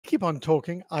keep on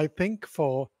talking, I think,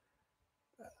 for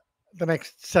the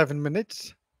next 7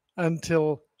 minutes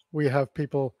until we have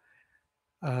people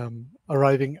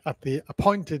arriving at the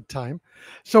appointed time.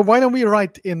 So why don't we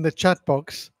write in the chat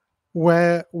box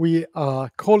where we are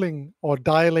calling or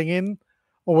dialing in,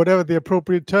 or whatever the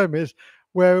appropriate term is,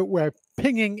 where we're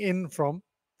pinging in from.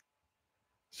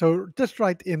 So just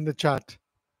write in the chat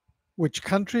which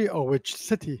country or which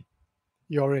city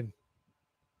you're in.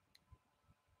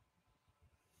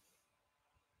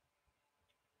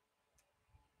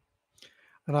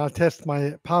 And I'll test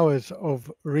my powers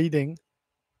of reading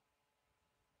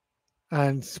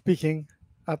and speaking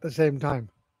at the same time.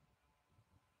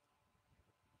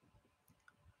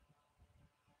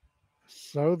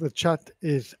 So the chat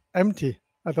is empty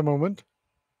at the moment.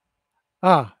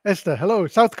 Ah, Esther, hello,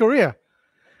 South Korea.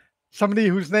 Somebody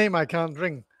whose name I can't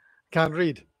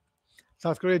read.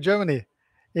 South Korea, Germany,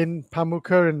 in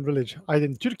Pamukkale village.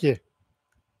 Aydın, Türkiye.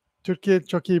 Türkiye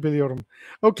çok iyi biliyorum.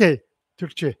 Okay,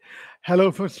 Türkçe.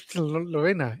 Hello from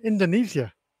Slovenia,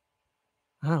 Indonesia.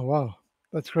 Ah, wow,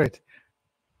 that's great.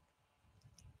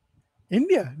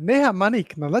 India, Neha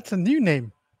Manik. Now that's a new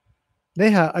name.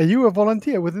 Neha, are you a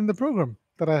volunteer within the program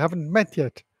that I haven't met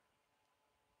yet?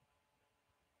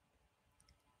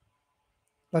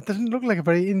 That doesn't look like a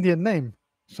very Indian name,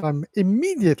 so I'm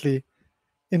immediately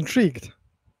intrigued.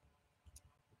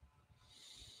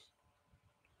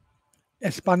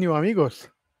 Español amigos.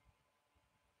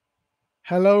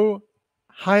 Hello.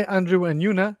 Hi, Andrew and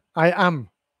Yuna. I am.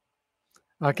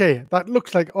 Okay, that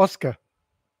looks like Oscar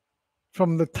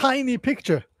from the tiny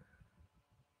picture.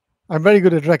 I'm very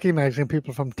good at recognizing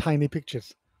people from tiny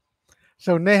pictures.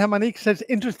 So Neha Manik says,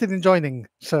 interested in joining,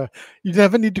 sir. You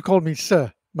never need to call me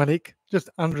sir, Manik. Just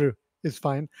Andrew is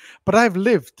fine. But I've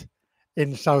lived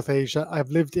in South Asia. I've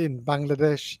lived in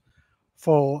Bangladesh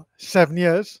for 7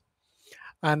 years.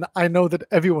 And I know that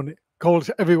everyone calls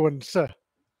everyone sir.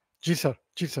 Ji sir,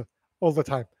 all the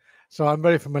time. So I'm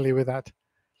very familiar with that.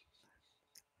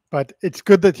 But it's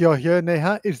good that you're here,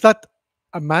 Neha. Is that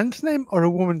a man's name or a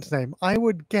woman's name? I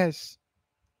would guess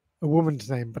a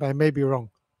woman's name, but I may be wrong.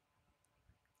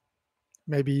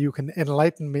 Maybe you can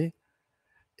enlighten me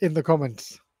in the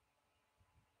comments.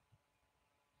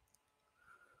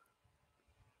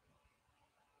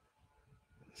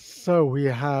 So we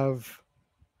have,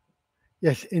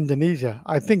 yes, Indonesia.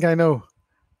 I think I know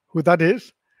who that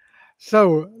is.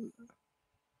 So,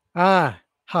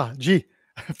 G,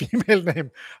 female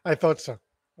name. I thought so.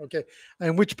 Okay.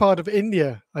 And which part of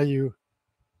India are you,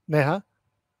 Neha?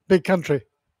 Big country.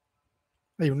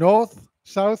 Are you north,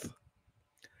 south?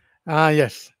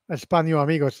 Yes. Español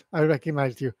amigos. I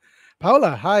recognized you.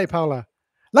 Paula. Hi, Paula.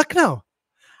 Lucknow.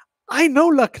 I know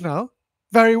Lucknow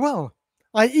very well.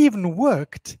 I even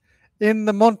worked in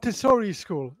the Montessori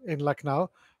school in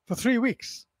Lucknow for 3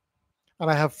 weeks.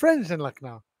 And I have friends in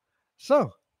Lucknow.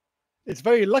 So it's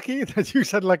very lucky that you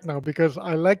said Lucknow because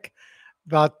I like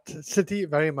that city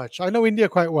very much. I know India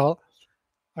quite well.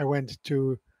 I went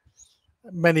to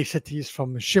many cities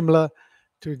from Shimla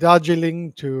to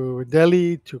Darjeeling to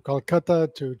Delhi to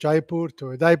Kolkata to Jaipur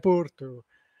to Udaipur to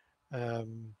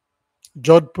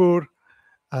Jodhpur,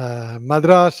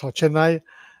 Madras or Chennai.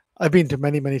 I've been to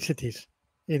many, many cities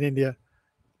in India.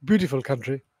 Beautiful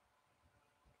country.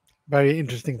 Very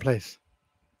interesting place.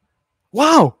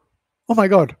 Wow! Oh my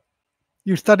God.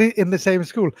 You studied in the same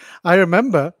school. I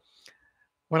remember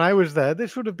when I was there,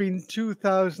 this would have been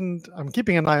 2000. I'm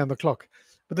keeping an eye on the clock,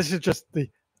 but this is just the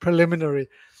preliminary.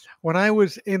 When I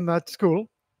was in that school,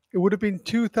 it would have been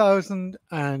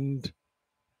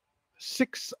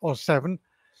 2006 or 7,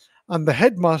 and the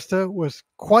headmaster was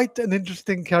quite an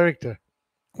interesting character,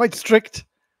 quite strict,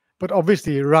 but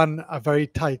obviously ran a very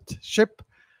tight ship,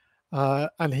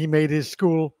 and he made his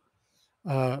school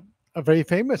a very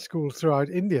famous school throughout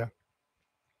India.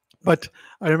 But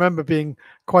I remember being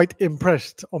quite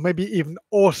impressed, or maybe even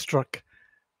awestruck,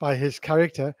 by his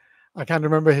character. I can't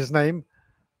remember his name,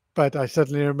 but I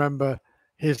certainly remember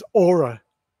his aura.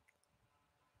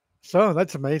 So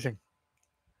that's amazing.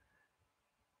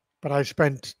 But I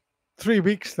spent 3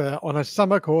 weeks there on a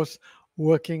summer course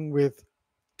working with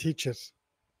teachers.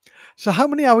 So how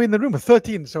many are we in the room?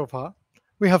 13 so far.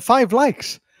 We have 5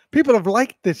 likes. People have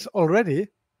liked this already.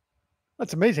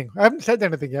 That's amazing. I haven't said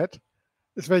anything yet.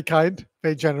 It's very kind,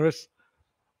 very generous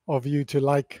of you to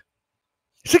like.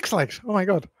 6 likes. Oh my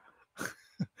God.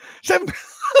 7.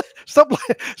 Stop.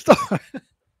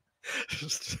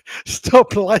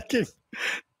 Stop liking.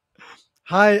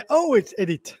 Hi. Oh, it's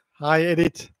Edith. Hi,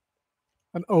 Edith.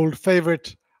 An old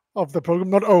favorite of the program.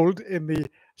 Not old in the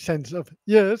sense of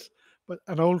years, but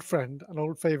an old friend, an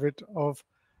old favorite of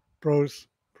ProZ,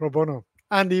 Pro Bono.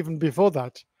 And even before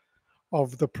that,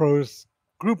 of the ProZ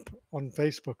group on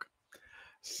Facebook.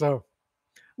 So,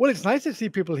 well, it's nice to see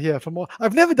people here for more.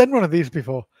 I've never done one of these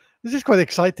before. This is quite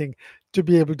exciting to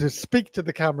be able to speak to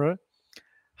the camera,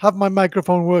 have my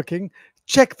microphone working,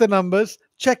 check the numbers,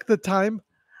 check the time,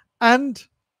 and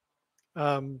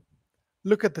um,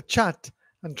 look at the chat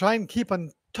and try and keep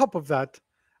on top of that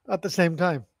at the same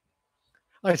time.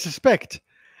 I suspect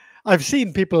I've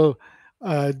seen people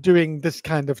doing this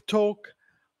kind of talk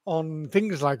on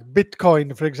things like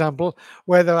Bitcoin, for example,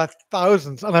 where there are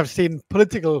thousands, and I've seen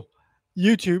political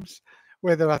YouTubes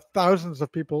where there are thousands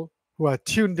of people who are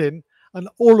tuned in and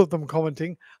all of them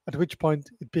commenting, at which point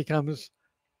it becomes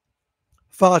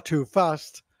far too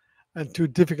fast and too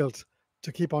difficult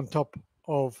to keep on top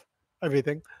of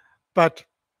everything. But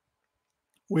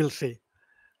we'll see.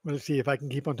 We'll see if I can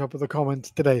keep on top of the comments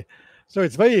today. So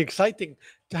it's very exciting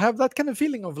to have that kind of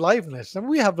feeling of liveness. And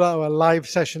we have our live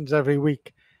sessions every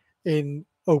week in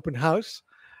Open House.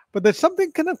 But there's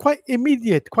something kind of quite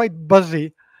immediate, quite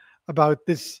buzzy about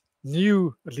this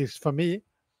new, at least for me.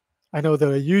 I know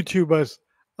there are YouTubers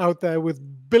out there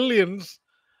with billions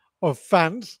of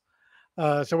fans.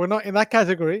 So we're not in that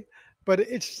category. But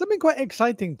it's something quite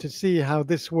exciting to see how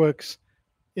this works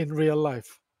in real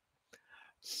life.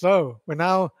 So we're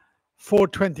now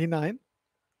 4:29,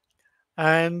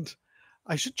 and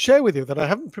I should share with you that I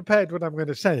haven't prepared what I'm going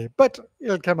to say, but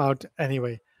it'll come out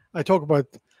anyway. I talk about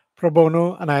pro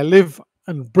bono, and I live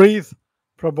and breathe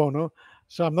pro bono,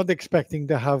 so I'm not expecting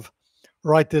to have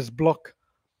writer's block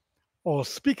or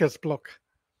speaker's block.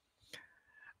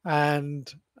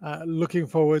 And looking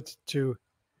forward to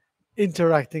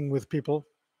interacting with people.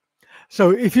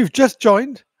 So if you've just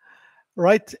joined,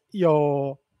 write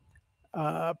your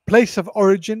place of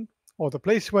origin or the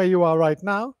place where you are right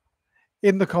now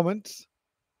in the comments.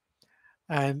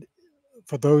 And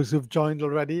for those who've joined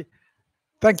already,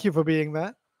 thank you for being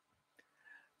there.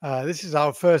 This is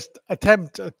our first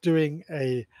attempt at doing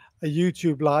a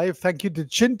YouTube live. Thank you to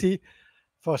Chinti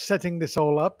for setting this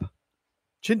all up.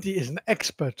 Chinti is an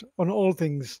expert on all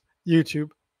things YouTube.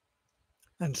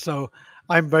 And so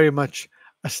I'm very much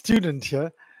a student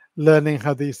here, learning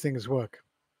how these things work.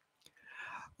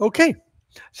 Okay,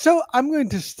 so I'm going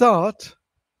to start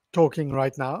talking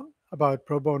right now about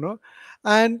pro bono.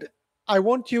 And I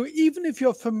want you, even if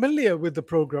you're familiar with the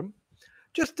program,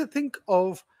 just to think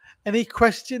of any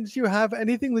questions you have,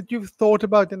 anything that you've thought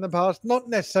about in the past, not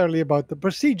necessarily about the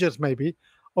procedures, maybe,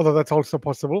 although that's also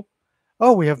possible.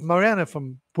 Oh, we have Mariana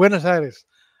from Buenos Aires.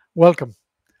 Welcome,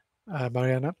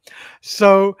 Mariana.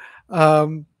 So,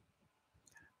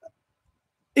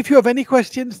 if you have any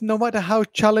questions, no matter how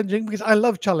challenging, because I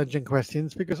love challenging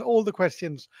questions, because all the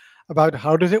questions about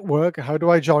how does it work, how do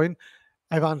I join,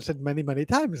 I've answered many, many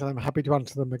times, and I'm happy to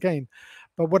answer them again.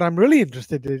 But what I'm really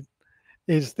interested in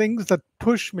is things that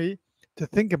push me to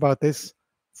think about this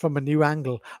from a new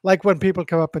angle. Like when people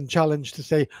come up and challenge to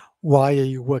say, why are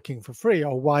you working for free?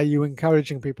 Or why are you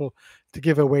encouraging people to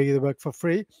give away the work for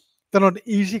free? They're not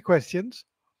easy questions,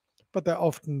 but they're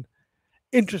often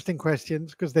interesting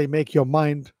questions because they make your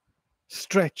mind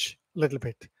stretch a little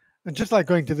bit. And just like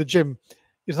going to the gym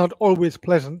is not always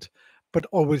pleasant, but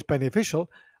always beneficial,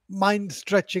 mind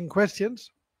stretching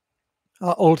questions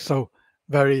are also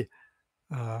very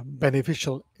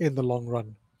beneficial in the long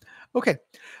run. Okay,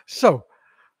 so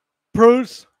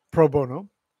ProZ pro bono.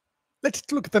 Let's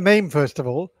look at the name first of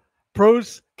all.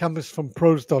 ProZ comes from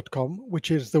ProZ.com,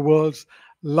 which is the world's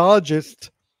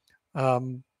largest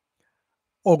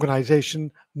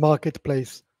organization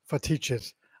marketplace for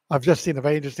teachers. I've just seen a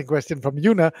very interesting question from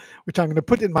Yuna, which I'm going to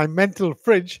put in my mental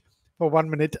fridge for 1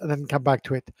 minute and then come back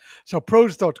to it. So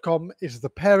ProZ.com is the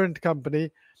parent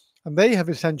company, and they have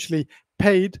essentially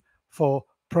paid for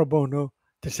pro bono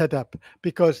to set up,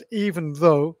 because even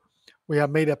though we are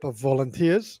made up of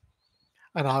volunteers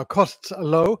and our costs are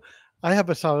low, I have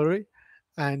a salary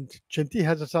and Chinti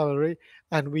has a salary,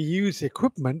 and we use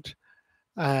equipment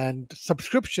and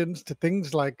subscriptions to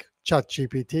things like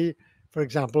ChatGPT, for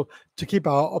example, to keep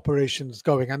our operations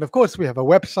going. And of course, we have a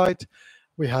website,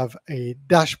 we have a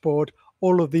dashboard.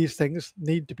 All of these things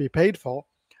need to be paid for,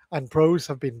 and pros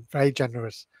have been very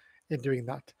generous in doing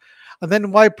that. And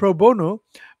then why pro bono?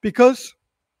 Because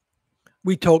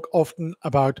we talk often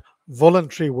about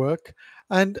voluntary work,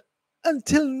 and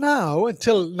until now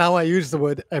I use the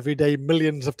word every day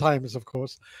millions of times, of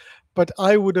course, but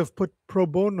I would have put pro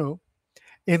bono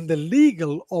in the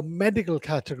legal or medical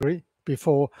category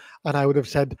before, and I would have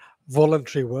said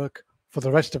voluntary work for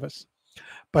the rest of us.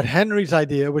 But Henry's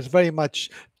idea was very much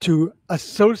to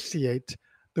associate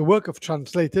the work of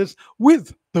translators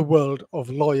with the world of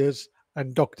lawyers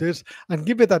and doctors and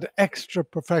give it that extra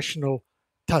professional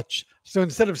touch. So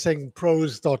instead of saying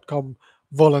ProZ.com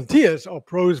volunteers or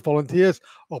ProZ volunteers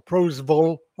or ProZ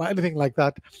vol or anything like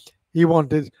that, he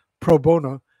wanted pro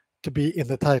bono to be in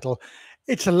the title.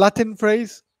 It's a Latin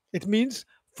phrase. It means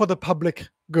for the public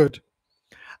good.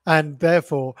 And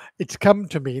therefore, it's come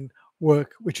to mean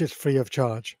work which is free of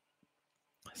charge.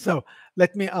 So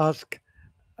let me ask.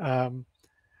 Um,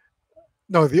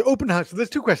 no, the open house. So there's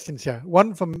two questions here.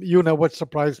 One from Yuna, what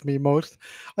surprised me most?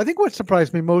 I think what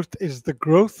surprised me most is the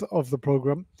growth of the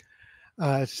program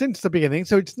since the beginning.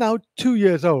 So it's now 2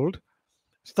 years old,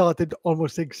 started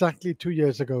almost exactly 2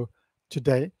 years ago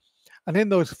today. And in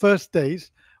those first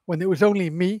days, when it was only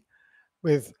me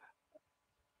with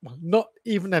not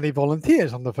even any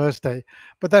volunteers on the first day,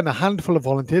 but then a handful of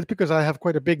volunteers because I have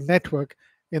quite a big network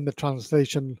in the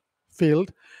translation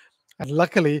field. And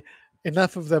luckily,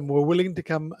 enough of them were willing to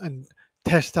come and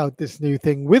test out this new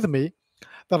thing with me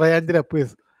that I ended up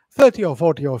with 30 or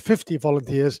 40 or 50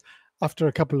 volunteers after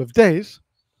a couple of days,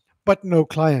 but no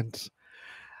clients.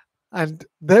 And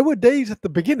there were days at the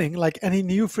beginning, like any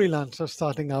new freelancer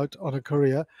starting out on a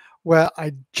career, where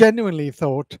I genuinely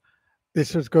thought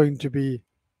this was going to be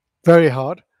very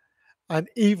hard and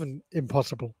even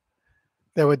impossible.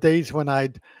 There were days when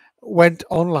I'd went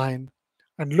online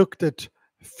and looked at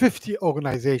 50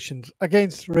 organizations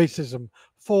against racism,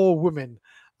 for women,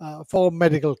 for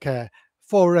medical care,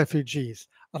 for refugees.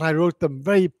 And I wrote them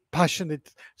very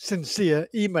passionate, sincere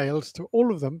emails to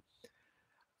all of them,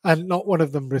 and not one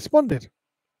of them responded.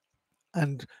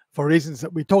 And for reasons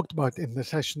that we talked about in the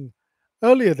session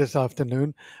earlier this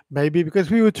afternoon, maybe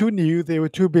because we were too new, they were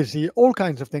too busy, all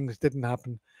kinds of things didn't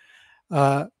happen.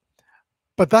 Uh,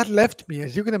 but that left me,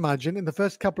 as you can imagine, in the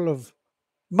first couple of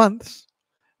months,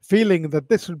 feeling that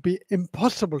this would be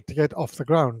impossible to get off the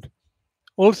ground.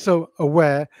 Also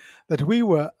aware that we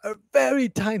were a very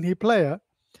tiny player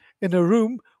in a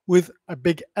room with a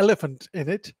big elephant in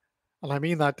it. And I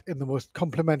mean that in the most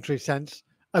complimentary sense.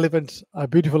 Elephants are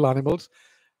beautiful animals.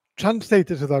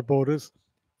 Translators Without Borders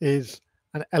is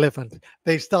an elephant.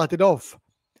 They started off,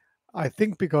 I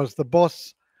think, because the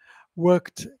boss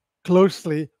worked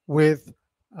closely with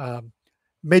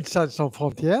Médecins Sans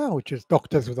Frontières, which is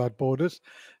Doctors Without Borders.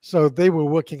 So they were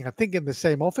working, I think, in the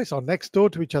same office or next door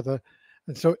to each other.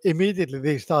 And so immediately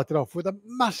they started off with a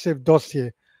massive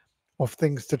dossier of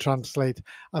things to translate,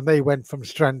 and they went from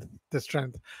strength to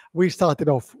strength. We started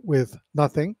off with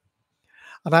nothing.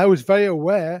 And I was very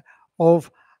aware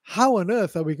of how on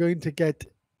earth are we going to get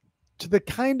to the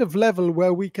kind of level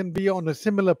where we can be on a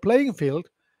similar playing field.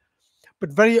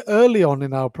 But very early on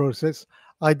in our process,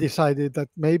 I decided that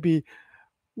maybe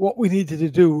what we needed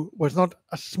to do was not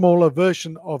a smaller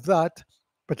version of that,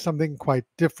 but something quite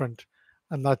different.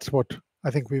 And that's what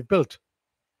I think we've built.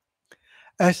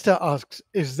 Esther asks,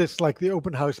 is this like the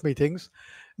open house meetings?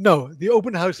 No, the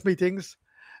open house meetings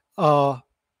are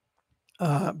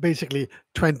basically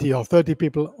 20 or 30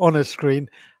 people on a screen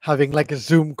having like a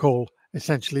Zoom call,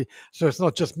 essentially. So it's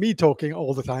not just me talking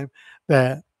all the time.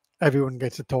 There, everyone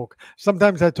gets to talk.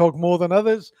 Sometimes I talk more than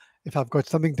others if I've got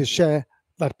something to share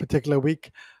that particular week.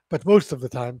 But most of the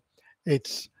time,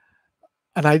 it's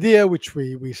an idea which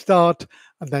we start,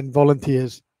 and then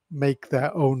volunteers make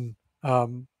their own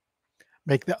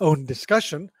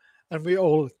discussion, and we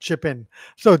all chip in.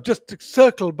 So just to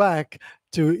circle back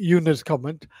to Yuna's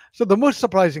comment, so the most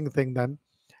surprising thing then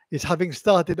is, having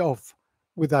started off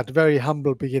with that very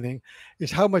humble beginning,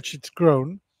 is how much it's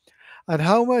grown, and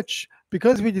how much,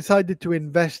 because we decided to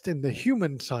invest in the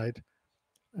human side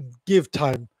and give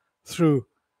time through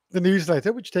the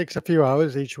newsletter, which takes a few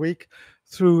hours each week,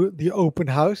 through the open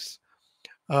house,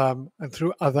 and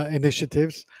through other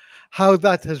initiatives, how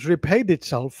that has repaid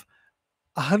itself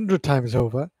 100 times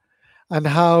over, and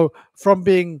how from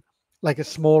being like a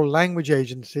small language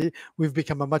agency, we've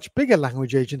become a much bigger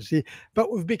language agency,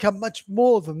 but we've become much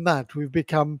more than that. We've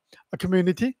become a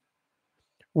community,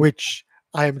 which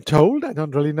I am told, I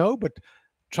don't really know, but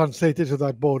Translators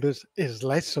Without Borders is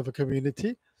less of a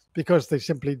community because they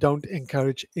simply don't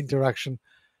encourage interaction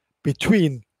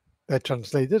between their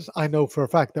translators. I know for a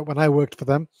fact that when I worked for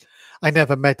them, I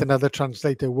never met another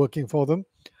translator working for them.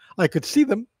 I could see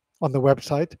them on the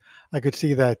website, I could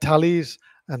see their tallies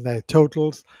and their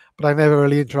totals, but I never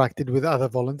really interacted with other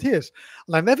volunteers.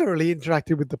 And I never really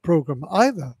interacted with the program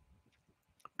either,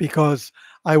 because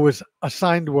I was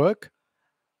assigned work,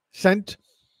 did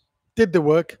the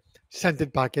work, sent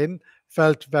it back in,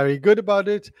 felt very good about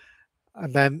it,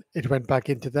 and then it went back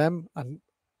into them. And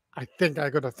I think I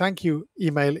got a thank you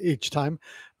email each time,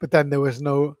 but then there was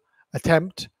no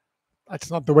attempt. That's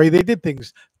not the way they did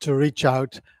things, to reach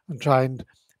out and try and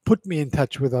put me in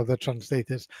touch with other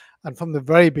translators. And from the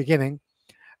very beginning,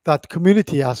 that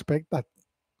community aspect, that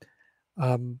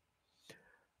um,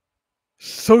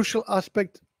 social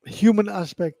aspect, human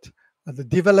aspect, and the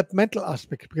developmental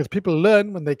aspect, because people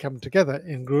learn when they come together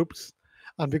in groups.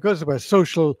 And because we're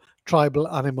social tribal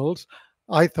animals,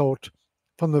 I thought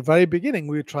from the very beginning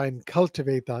we would try and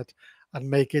cultivate that and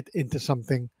make it into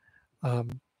something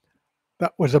um,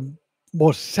 that was a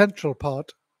more central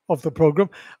part of the program,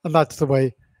 and that's the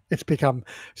way it's become.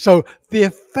 So the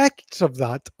effects of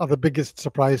that are the biggest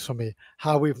surprise for me.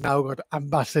 How we've now got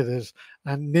ambassadors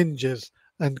and ninjas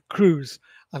and crews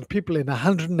and people in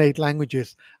 108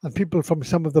 languages and people from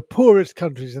some of the poorest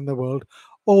countries in the world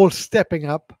all stepping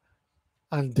up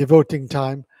and devoting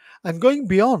time and going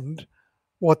beyond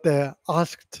what they're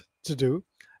asked to do.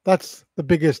 That's the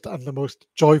biggest and the most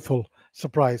joyful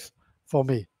surprise for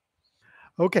me.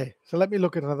 Okay, so let me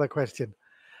look at another question.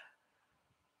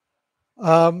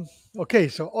 Okay,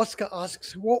 so Oscar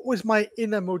asks, what was my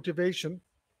inner motivation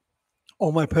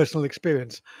or my personal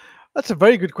experience? That's a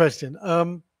very good question.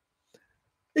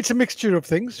 It's a mixture of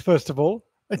things. First of all,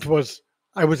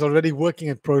 I was already working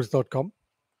at ProZ.com,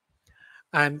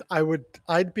 and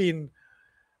I'd been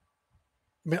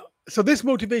so this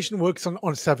motivation works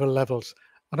on several levels.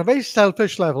 On a very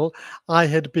selfish level, I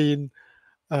had been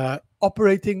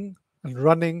operating and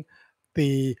running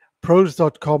the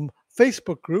ProZ.com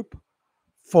Facebook group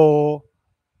for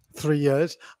 3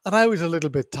 years, and I was a little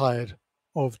bit tired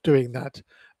of doing that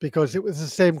because it was the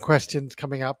same questions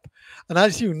coming up. And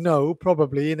as you know,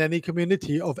 probably in any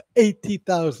community of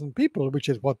 80,000 people, which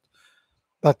is what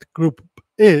that group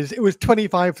is, it was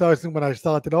 25,000 when I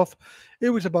started off, it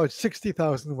was about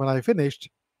 60,000 when I finished.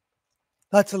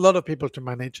 That's a lot of people to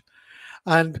manage.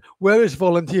 And whereas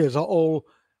volunteers are all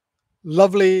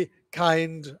lovely,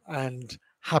 kind, and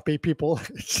happy people,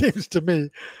 it seems to me,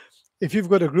 if you've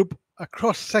got a group, a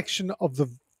cross section of the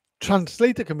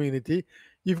translator community,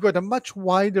 you've got a much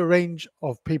wider range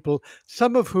of people,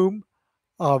 some of whom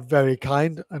are very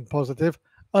kind and positive,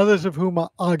 others of whom are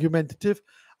argumentative,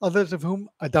 others of whom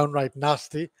are downright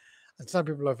nasty, and some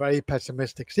people are very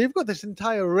pessimistic. So you've got this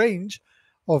entire range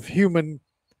of human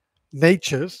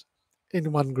natures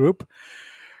in one group,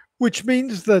 which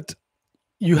means that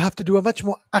you have to do a much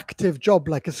more active job,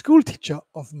 like a school teacher,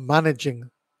 of managing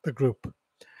the group.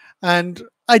 And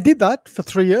I did that for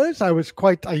 3 years. I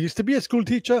used to be a school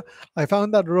teacher. I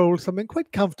found that role something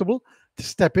quite comfortable to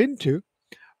step into,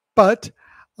 but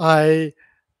I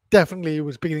definitely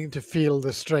was beginning to feel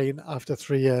the strain after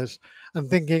 3 years and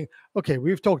thinking, okay,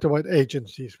 we've talked about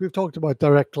agencies, we've talked about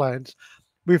direct clients,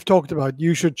 we've talked about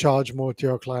you should charge more to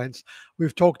your clients,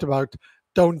 we've talked about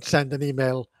don't send an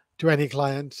email to any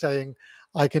client saying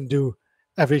I can do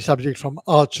every subject from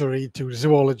archery to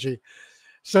zoology.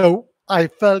 So I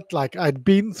felt like I'd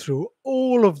been through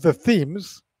all of the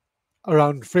themes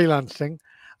around freelancing.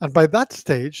 And by that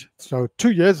stage, so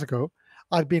 2 years ago,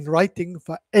 I'd been writing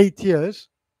for 8 years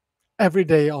every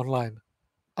day online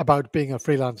about being a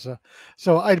freelancer.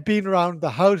 So I'd been around the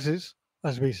houses,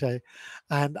 as we say,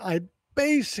 and I'd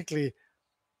basically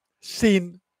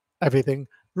seen everything,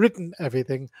 written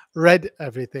everything, read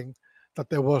everything that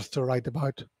there was to write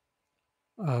about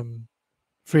um,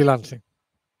 freelancing.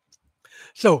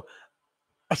 So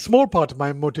a small part of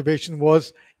my motivation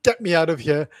was get me out of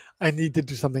here. I need to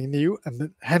do something new. And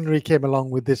then Henry came along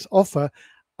with this offer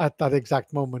at that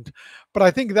exact moment. But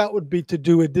I think that would be to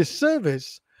do a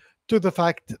disservice to the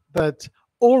fact that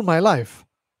all my life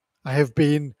I have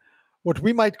been what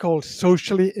we might call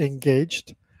socially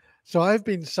engaged. So I've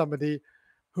been somebody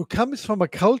who comes from a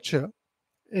culture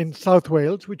in South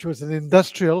Wales, which was an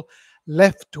industrial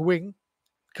left wing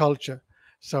culture.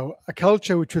 So, a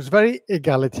culture which was very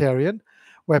egalitarian,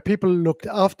 where people looked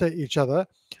after each other,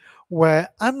 where,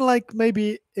 unlike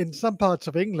maybe in some parts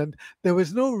of England, there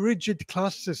was no rigid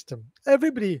class system.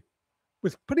 Everybody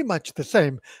was pretty much the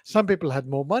same. Some people had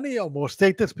more money or more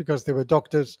status because they were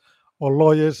doctors or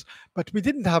lawyers, but we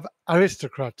didn't have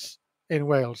aristocrats in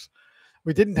Wales.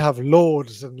 We didn't have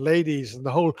lords and ladies and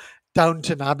the whole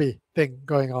Downton Abbey thing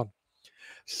going on.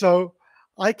 So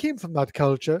I came from that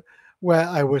culture where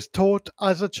I was taught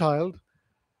as a child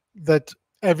that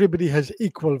everybody has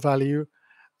equal value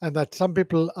and that some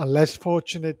people are less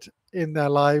fortunate in their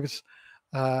lives.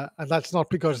 And that's not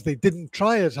because they didn't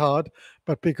try as hard,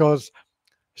 but because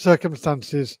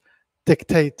circumstances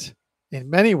dictate in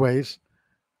many ways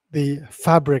the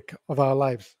fabric of our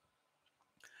lives.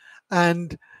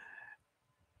 And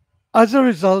as a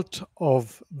result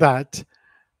of that,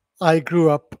 I grew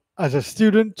up as a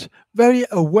student very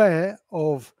aware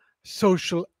of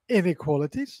social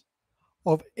inequalities,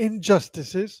 of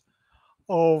injustices,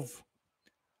 of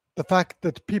the fact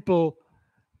that people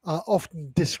are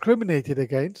often discriminated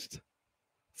against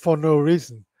for no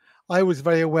reason. I was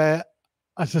very aware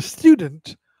as a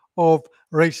student of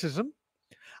racism.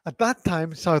 At that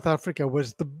time, South Africa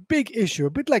was the big issue,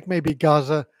 a bit like maybe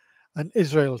Gaza and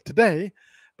Israel today,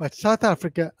 but South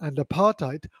Africa and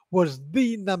apartheid was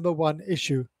the number one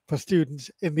issue for students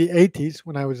in the 80s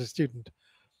when I was a student.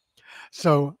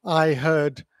 So I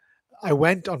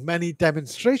went on many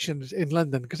demonstrations in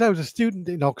London because I was a student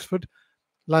in Oxford.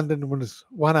 London was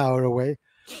 1 hour away.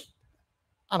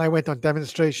 And I went on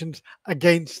demonstrations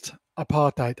against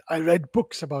apartheid. I read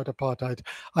books about apartheid.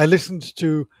 I listened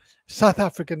to South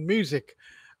African music.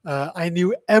 I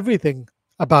knew everything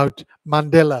about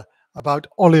Mandela, about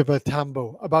Oliver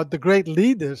Tambo, about the great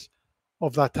leaders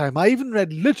of that time. I even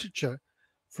read literature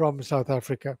from South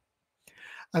Africa.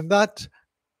 And that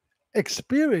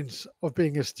experience of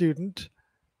being a student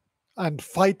and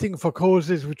fighting for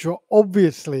causes which were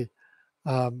obviously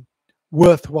um,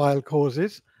 worthwhile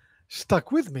causes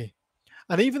stuck with me.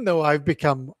 And even though I've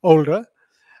become older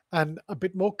and a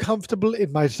bit more comfortable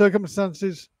in my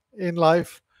circumstances in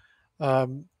life,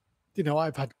 um,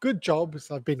 I've had good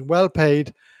jobs, I've been well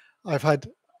paid, I've had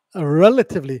a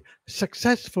relatively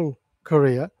successful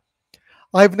career.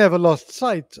 I've never lost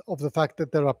sight of the fact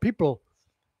that there are people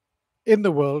in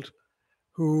the world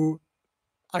who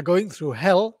are going through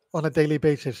hell on a daily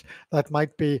basis. That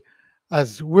might be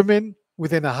as women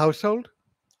within a household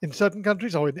in certain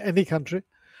countries or in any country.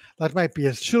 That might be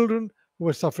as children who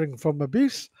are suffering from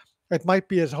abuse. It might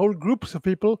be as whole groups of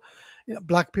people,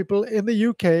 black people in the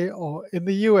UK or in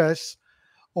the US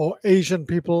or Asian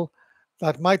people.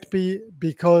 That might be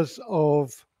because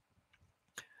of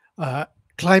uh,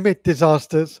 climate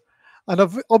disasters.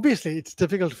 And obviously, it's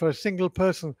difficult for a single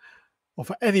person or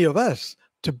for any of us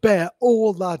to bear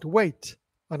all that weight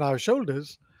on our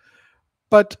shoulders.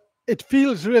 But it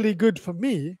feels really good for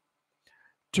me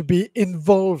to be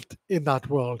involved in that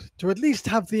world, to at least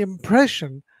have the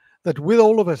impression that with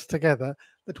all of us together,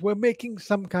 that we're making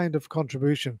some kind of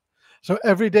contribution. So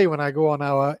every day when I go on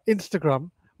our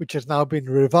Instagram, which has now been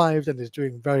revived and is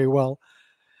doing very well,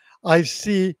 I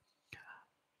see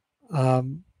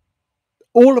um,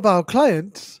 all of our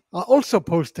clients are also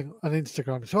posting on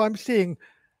Instagram. So I'm seeing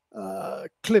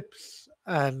clips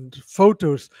and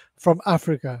photos from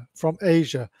Africa, from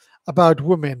Asia, about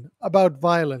women, about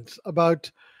violence,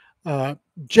 about uh,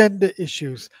 gender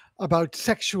issues, about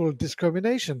sexual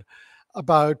discrimination,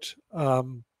 about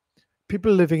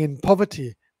people living in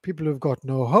poverty, people who've got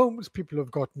no homes, people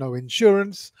who've got no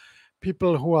insurance,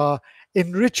 people who are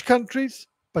in rich countries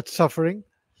but suffering,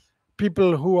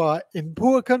 people who are in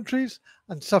poor countries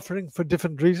and suffering for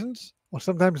different reasons, or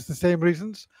sometimes the same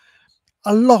reasons.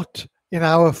 A lot in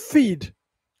our feed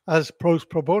as ProZ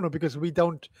Pro Bono because we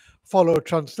don't follow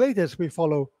translators, we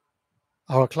follow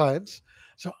our clients.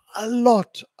 So, a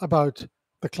lot about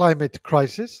the climate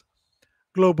crisis,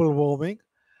 global warming.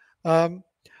 Um,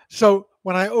 so,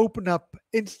 when I open up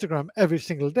Instagram every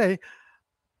single day,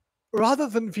 rather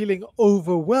than feeling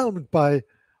overwhelmed by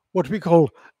what we call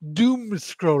doom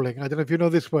scrolling, I don't know if you know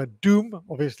this word, doom,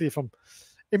 obviously from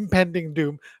impending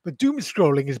doom, but doom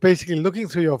scrolling is basically looking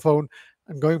through your phone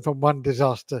and going from one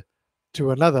disaster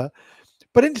to another.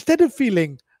 But instead of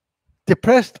feeling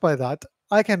depressed by that,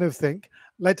 I kind of think,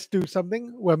 let's do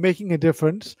something. We're making a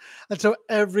difference. And so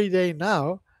every day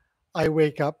now, I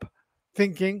wake up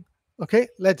thinking, okay,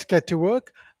 let's get to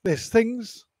work. There's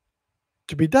things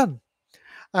to be done.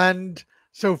 And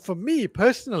so for me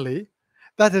personally,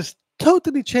 that has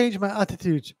totally changed my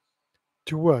attitude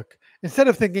to work. Instead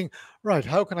of thinking, right,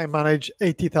 how can I manage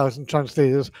 80,000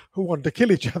 translators who want to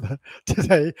kill each other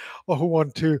today or who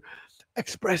want to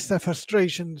express their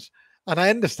frustrations? And I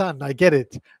understand, I get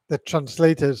it, that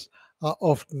translators are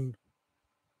often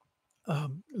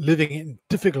living in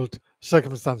difficult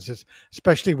circumstances,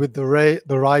 especially with the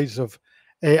rise of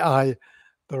AI,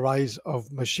 the rise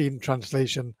of machine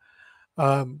translation.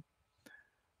 Um,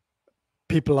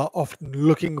 People are often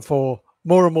looking for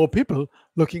more and more people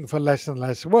looking for less and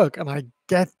less work. And I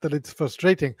get that it's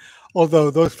frustrating, although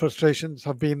those frustrations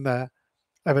have been there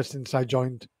ever since I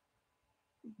joined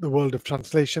the world of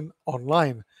translation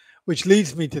online, which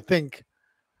leads me to think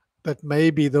that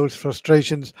maybe those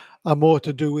frustrations are more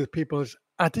to do with people's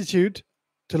attitude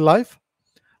to life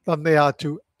than they are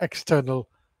to external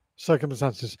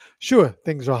circumstances. Sure,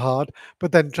 things were hard,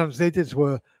 but then translators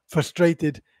were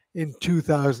frustrated in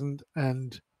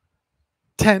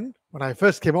 2010 when I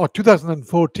first came, or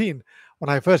 2014 when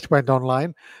I first went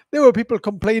online. There were people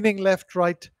complaining left,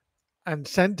 right, and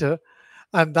center,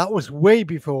 and that was way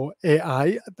before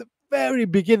AI, at the very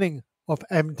beginning of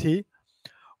MT,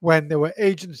 when there were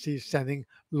agencies sending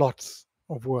lots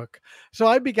of work. So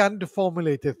I began to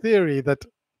formulate a theory that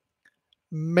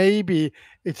maybe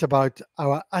it's about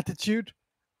our attitude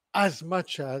as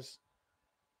much as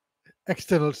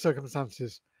external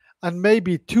circumstances. And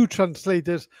maybe two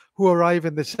translators who arrive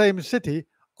in the same city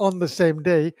on the same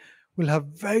day will have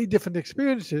very different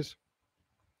experiences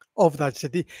of that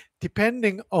city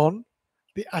depending on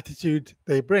the attitude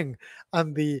they bring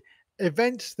and the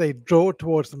events they draw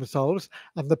towards themselves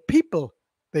and the people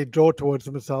they draw towards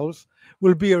themselves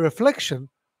will be a reflection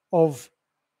of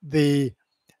the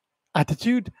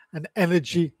attitude and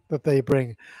energy that they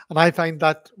bring. And I find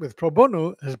that with pro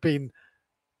bono has been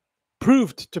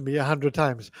proved to me 100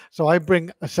 times. So I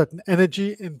bring a certain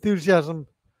energy, enthusiasm,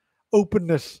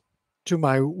 openness to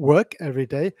my work every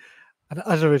day. And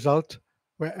as a result,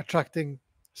 we're attracting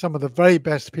some of the very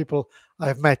best people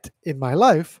I've met in my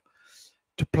life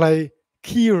to play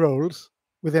key roles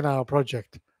within our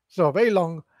project. So, a very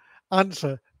long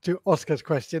answer to Oscar's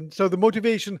question. So, the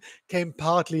motivation came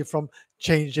partly from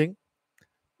changing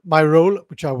my role,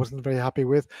 which I wasn't very happy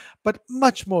with, but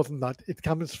much more than that, it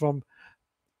comes from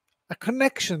a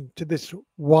connection to this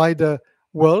wider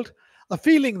world, a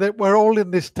feeling that we're all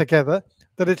in this together,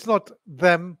 that it's not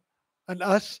them and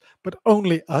us, but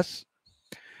only us,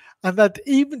 and that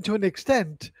even to an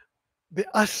extent, the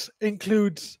us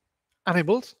includes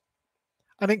animals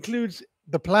and includes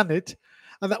the planet,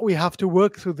 and that we have to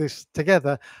work through this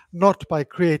together, not by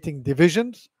creating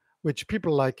divisions, which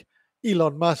people like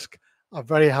Elon Musk are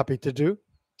very happy to do.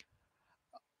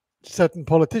 Certain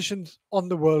politicians on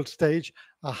the world stage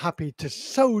are happy to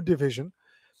sow division.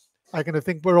 I kind of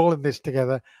think we're all in this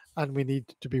together, and we need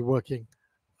to be working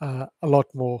a lot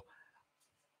more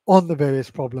on the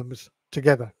various problems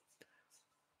together.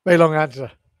 Very long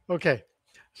answer. Okay,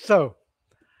 so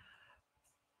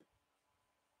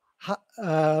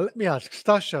let me ask.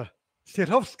 Stasha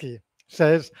Stirovsky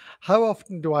says, "How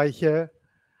often do I hear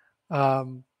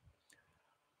um,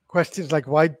 questions like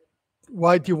why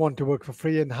do you want to work for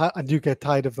free and do you get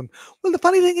tired of them?" Well, the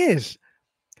funny thing is,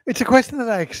 it's a question that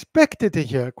I expected to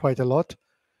hear quite a lot,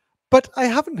 but I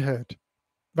haven't heard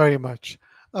very much.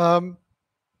 Um,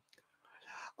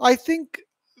 I think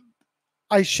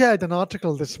I shared an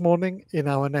article this morning in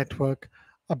our network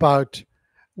about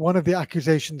one of the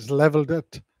accusations leveled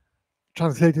at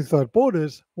Translators Without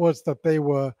Borders was that they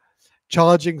were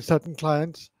charging certain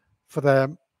clients for their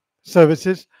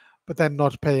services, but then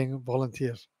not paying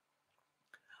volunteers.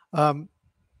 Um,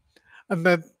 and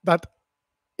then that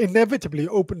inevitably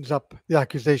opens up the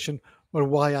accusation, well,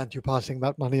 why aren't you passing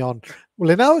that money on? Well,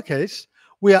 in our case,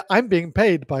 I'm being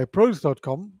paid by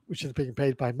ProZ.com, which is being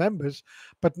paid by members,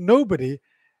 but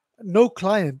no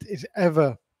client is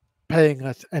ever paying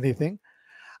us anything,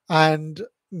 and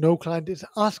no client is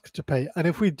asked to pay. And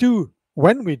if we do,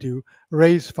 when we do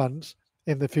raise funds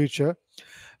in the future,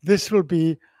 this will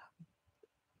be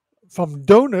from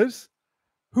donors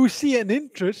who see an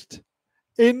interest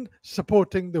in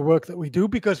supporting the work that we do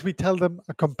because we tell them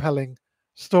a compelling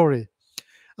story.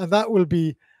 And that will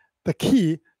be the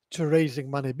key to raising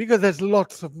money because there's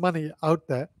lots of money out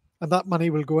there, and that money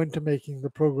will go into making the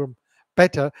program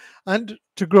better and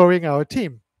to growing our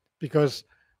team because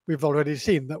we've already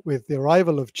seen that with the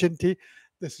arrival of Chinti,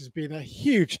 this has been a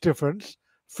huge difference,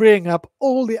 freeing up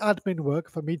all the admin work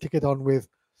for me to get on with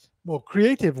more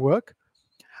creative work.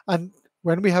 And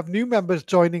when we have new members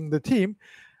joining the team,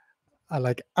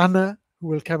 like Anna, who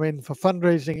will come in for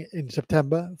fundraising in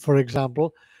September, for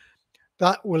example,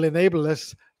 that will enable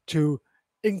us to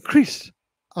increase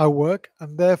our work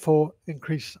and therefore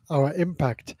increase our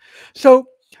impact. So,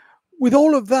 with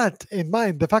all of that in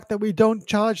mind, the fact that we don't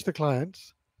charge the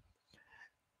clients,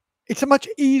 it's a much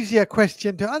easier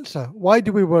question to answer. Why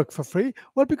do we work for free?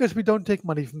 Well, because we don't take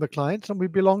money from the clients and we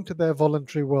belong to their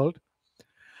voluntary world.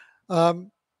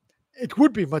 It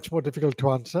would be much more difficult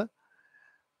to answer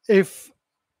if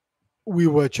we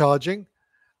were charging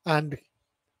and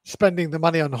spending the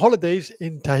money on holidays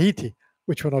in Tahiti,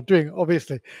 which we're not doing,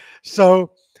 obviously.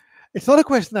 So it's not a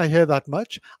question I hear that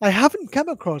much. I haven't come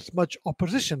across much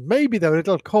opposition. Maybe there are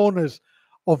little corners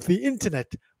of the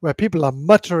internet where people are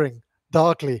muttering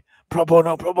darkly, pro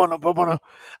bono, pro bono, pro bono.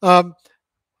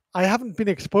 I haven't been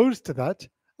exposed to that,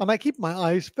 and I keep my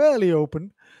eyes fairly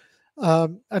open.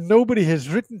 And nobody has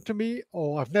written to me,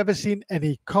 or I've never seen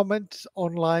any comments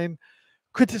online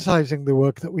criticizing the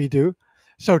work that we do.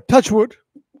 So, touch wood,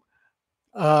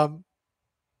 um,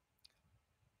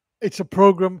 it's a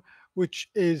program which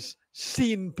is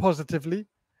seen positively.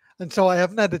 And so I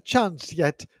haven't had a chance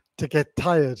yet to get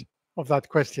tired of that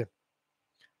question.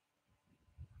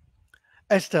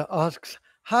 Esther asks,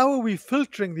 how are we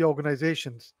filtering the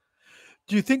organizations?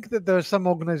 Do you think that there are some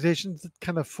organizations that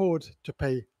can afford to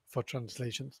pay for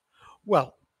translations?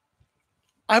 Well,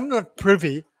 I'm not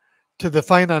privy to the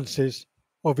finances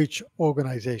of each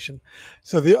organization.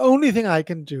 So the only thing I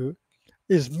can do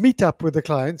is meet up with the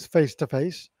clients face to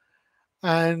face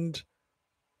and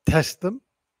test them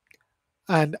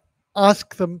and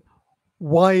ask them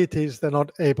why it is they're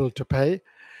not able to pay.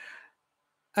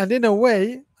 And in a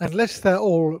way, unless they're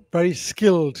all very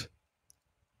skilled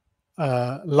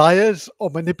liars or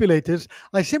manipulators,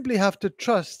 I simply have to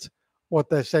trust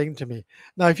what they're saying to me.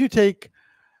 Now, if you take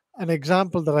an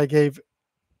example that I gave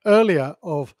earlier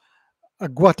of a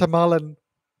Guatemalan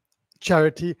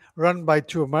charity run by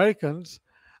two Americans,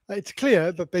 it's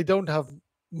clear that they don't have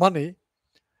money.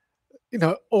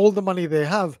 All the money they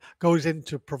have goes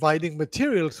into providing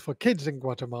materials for kids in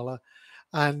Guatemala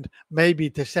and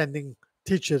maybe to sending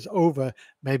teachers over,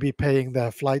 maybe paying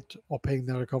their flight or paying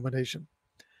their accommodation.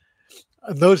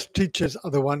 And those teachers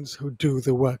are the ones who do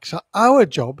the work. So our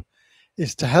job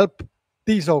is to help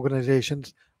these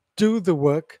organizations do the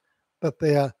work that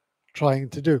they are trying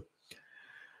to do.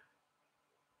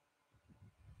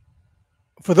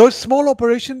 For those small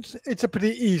operations, it's a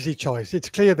pretty easy choice. It's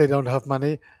clear they don't have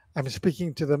money. I'm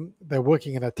speaking to them. They're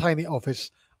working in a tiny office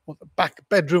or the back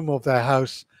bedroom of their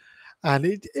house, and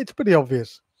it's pretty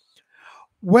obvious.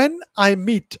 When I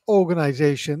meet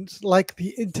organizations like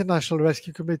the International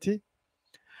Rescue Committee,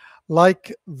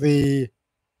 like UNESCO,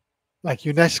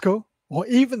 or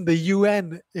even the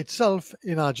UN itself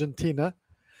in Argentina,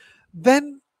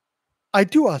 then I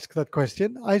do ask that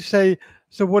question. I say,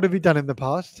 so what have you done in the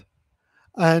past?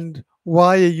 And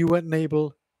why are you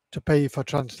unable to pay for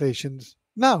translations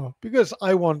now? Because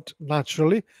I want,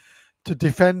 naturally, to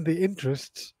defend the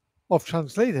interests of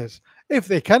translators. If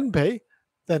they can pay,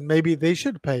 then maybe they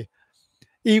should pay,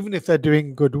 even if they're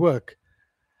doing good work.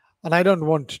 And I don't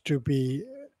want to be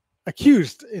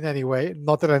accused in any way,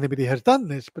 not that anybody has done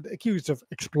this, but accused of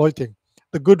exploiting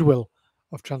the goodwill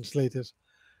of translators.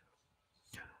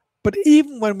 But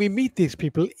even when we meet these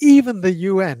people, even the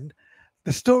UN,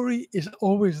 the story is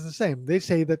always the same. They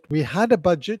say that we had a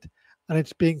budget and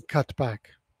it's being cut back.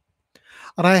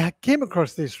 And I came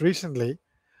across this recently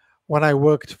when I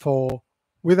worked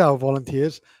with our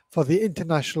volunteers for the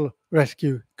International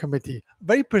Rescue Committee, a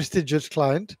very prestigious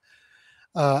client,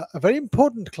 a very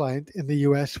important client in the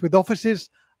US with offices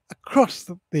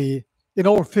across in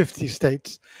all 50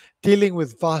 states, dealing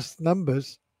with vast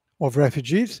numbers of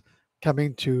refugees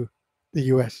coming to the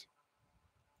US.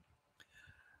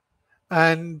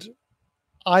 And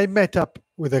I met up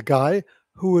with a guy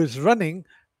who was running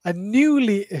a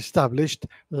newly established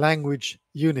language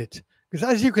unit. Because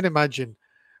as you can imagine,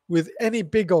 with any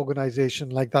big organization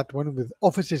like that one, with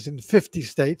offices in 50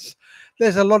 states,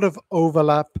 there's a lot of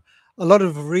overlap, a lot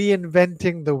of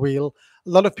reinventing the wheel, a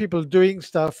lot of people doing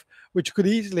stuff which could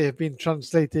easily have been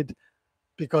translated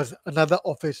because another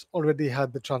office already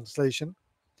had the translation.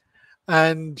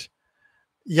 And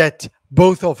yet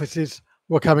both offices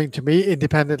were coming to me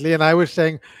independently, and I was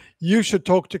saying, you should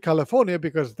talk to California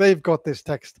because they've got this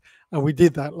text, and we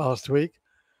did that last week.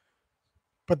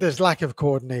 But there's lack of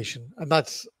coordination, and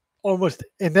that's almost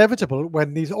inevitable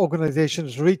when these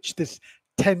organizations reach this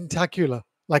tentacular,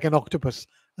 like an octopus,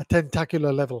 a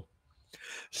tentacular level.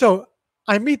 So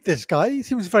I meet this guy, he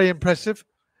seems very impressive,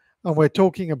 and we're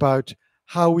talking about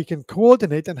how we can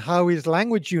coordinate and how his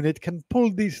language unit can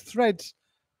pull these threads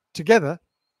together.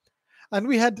 And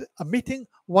we had a meeting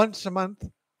once a month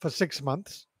for 6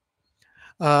 months,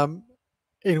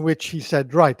 in which he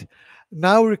said, right,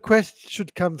 now requests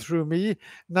should come through me.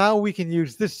 Now we can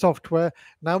use this software.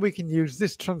 Now we can use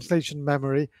this translation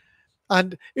memory.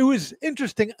 And it was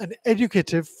interesting and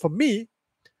educative for me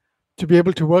to be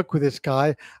able to work with this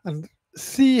guy and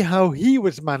see how he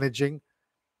was managing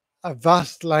a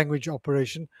vast language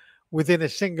operation within a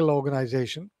single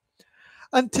organization.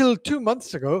 Until 2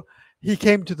 months ago, he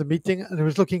came to the meeting and he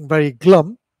was looking very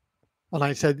glum. And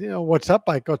I said, what's up?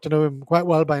 I got to know him quite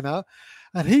well by now.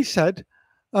 And he said,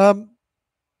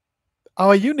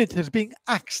 our unit is being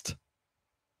axed.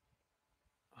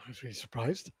 I was really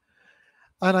surprised.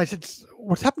 And I said,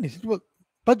 what's happening? He said, well,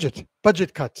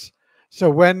 budget cuts.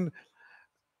 So when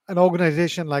an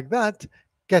organization like that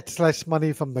gets less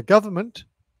money from the government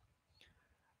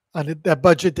and their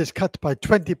budget is cut by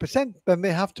 20%, then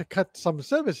they have to cut some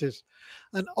services.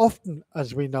 And often,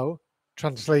 as we know,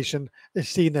 translation is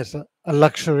seen as a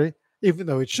luxury, even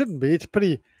though it shouldn't be. It's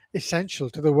pretty essential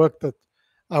to the work that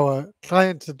our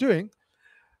clients are doing.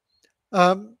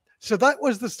 So that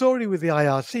was the story with the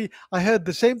IRC. I heard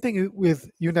the same thing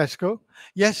with UNESCO.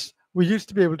 Yes, we used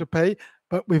to be able to pay,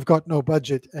 but we've got no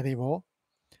budget anymore.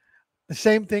 The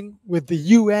same thing with the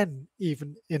UN,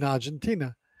 even in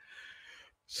Argentina.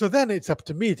 So then it's up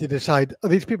to me to decide, are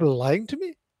these people lying to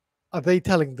me? Are they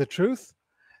telling the truth?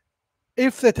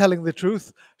 If they're telling the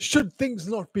truth, should things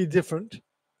not be different?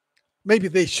 Maybe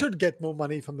they should get more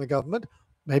money from the government,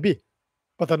 maybe,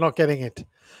 but they're not getting it.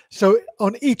 So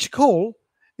on each call,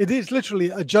 it is literally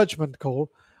a judgment call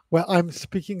where I'm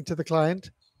speaking to the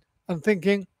client and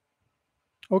thinking,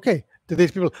 okay, do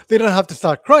these people, they don't have to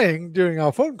start crying during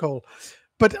our phone call,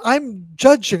 but I'm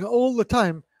judging all the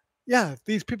time. Yeah,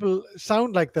 these people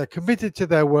sound like they're committed to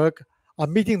their work.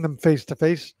 I'm meeting them face to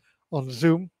face on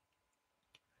Zoom.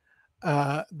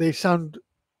 They sound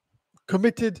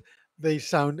committed, they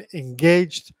sound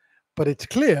engaged, but it's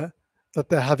clear that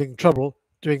they're having trouble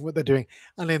doing what they're doing.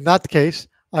 And in that case,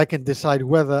 I can decide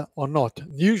whether or not.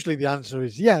 Usually the answer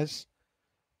is yes,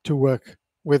 to work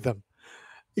with them.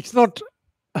 It's not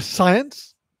a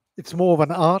science, it's more of an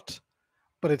art,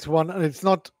 but it's one, and it's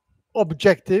not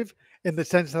objective in the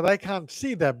sense that I can't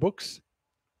see their books.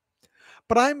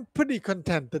 But I'm pretty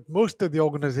content that most of the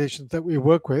organizations that we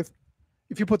work with,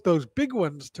 if you put those big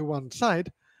ones to one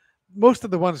side, most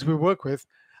of the ones we work with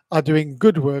are doing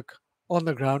good work on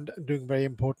the ground and doing very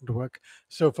important work.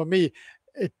 So for me,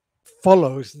 it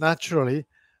follows naturally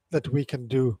that we can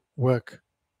do work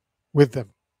with them.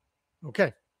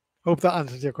 Okay. Hope that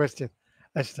answers your question,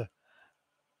 Esther.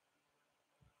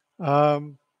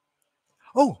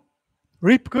 Oh,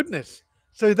 Reap Goodness.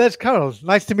 So there's Carol.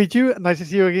 Nice to meet you. Nice to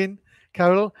see you again,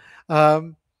 Carol.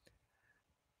 Well,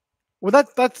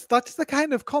 that's the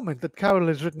kind of comment that Carol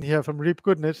has written here from Reap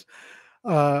Goodness.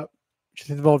 She's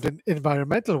involved in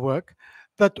environmental work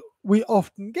that we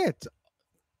often get.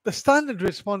 The standard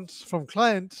response from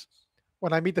clients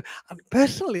when I meet them, and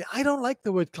personally, I don't like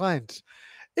the word clients.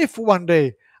 If one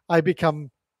day I become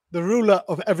the ruler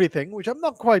of everything, which I'm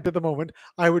not quite at the moment,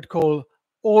 I would call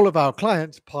all of our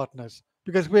clients partners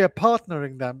because we are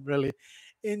partnering them really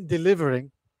in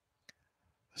delivering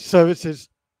services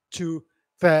to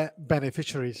their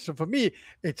beneficiaries. So for me,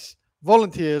 it's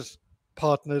volunteers,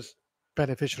 partners,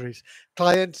 beneficiaries.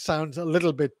 Client sounds a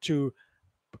little bit too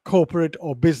corporate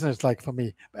or business like for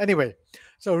me. But anyway,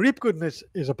 so Reap Goodness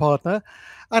is a partner.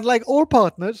 And like all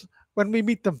partners, when we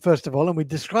meet them, first of all, and we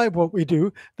describe what we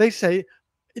do, they say,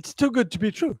 it's too good to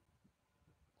be true.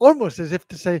 Almost as if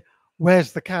to say,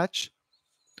 where's the catch?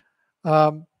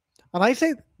 And I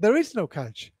say, there is no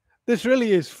catch. This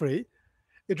really is free.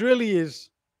 It really is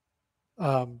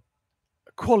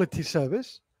quality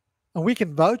service, and we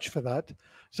can vouch for that.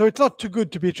 So it's not too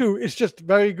good to be true. It's just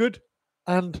very good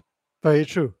and very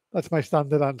true. That's my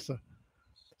standard answer.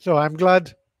 So I'm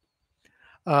glad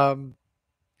that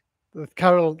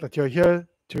Carol, that you're here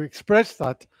to express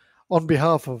that on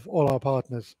behalf of all our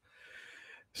partners.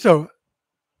 So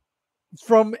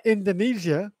from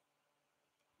Indonesia,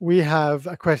 we have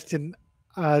a question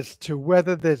as to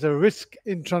whether there's a risk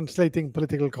in translating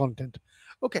political content.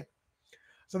 Okay,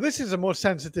 so this is a more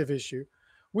sensitive issue.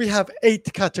 We have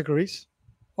 8 categories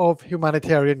of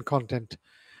humanitarian content,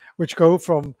 which go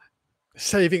from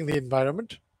saving the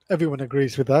environment, everyone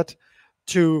agrees with that,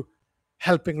 to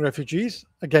helping refugees.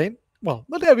 Again, well,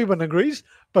 not everyone agrees,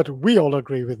 but we all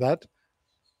agree with that.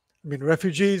 I mean,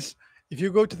 refugees, if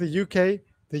you go to the UK,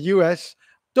 the US,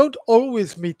 don't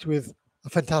always meet with a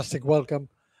fantastic welcome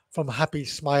from happy,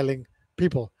 smiling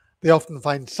people. They often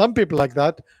find some people like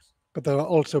that, but there are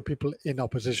also people in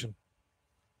opposition.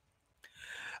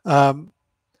 But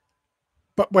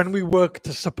when we work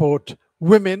to support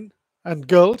women and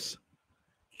girls,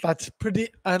 that's pretty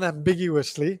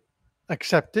unambiguously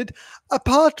accepted,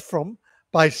 apart from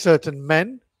by certain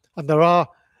men. And there are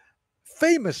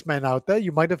famous men out there.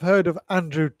 You might have heard of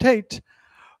Andrew Tate,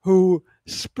 who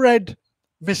spread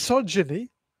misogyny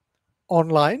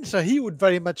online. So he would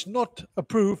very much not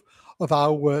approve of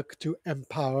our work to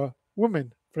empower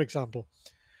women, for example.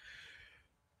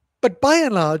 But by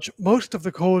and large, most of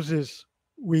the causes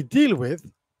we deal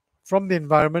with, from the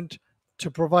environment to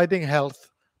providing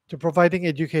health, to providing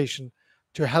education,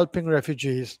 to helping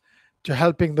refugees, to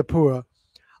helping the poor,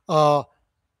 are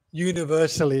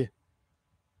universally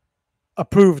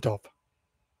approved of.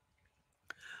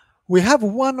 We have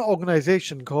one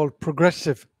organization called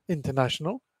Progressive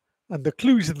International, and the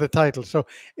clue's in the title. So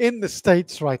in the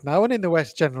States right now, and in the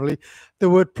West generally, the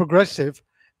word progressive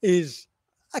is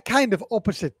a kind of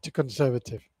opposite to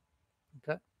conservative.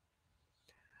 Okay.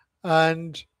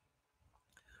 And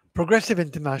Progressive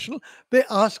International, they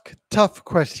ask tough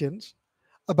questions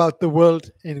about the world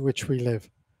in which we live.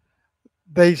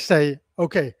 They say,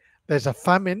 okay, there's a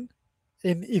famine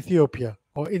in Ethiopia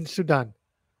or in Sudan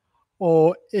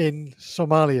or in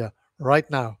Somalia right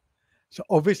now. So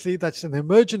obviously that's an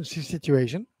emergency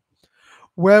situation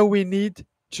where we need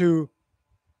to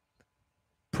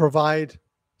provide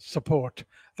support.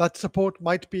 That support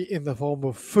might be in the form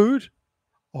of food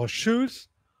or shoes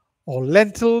or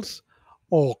lentils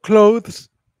or clothes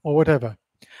or whatever.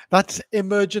 That's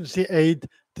emergency aid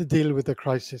to deal with the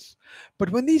crisis. But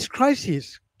when these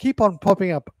crises keep on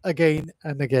popping up again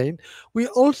and again, we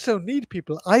also need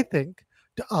people, I think,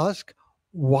 to ask,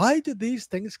 why do these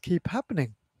things keep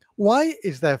happening? Why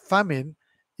is there famine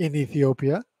in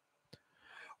Ethiopia?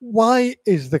 Why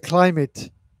is the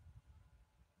climate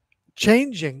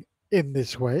changing in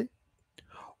this way?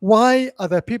 Why are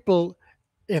there people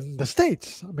in the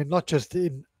States, I mean, not just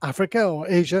in Africa or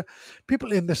Asia,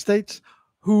 people in the States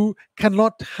who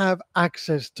cannot have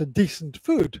access to decent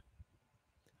food?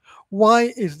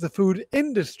 Why is the food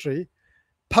industry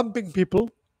pumping people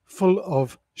full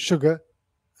of sugar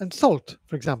and salt,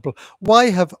 for example? Why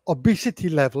have obesity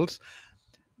levels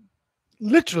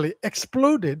literally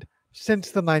exploded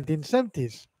since the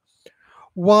 1970s?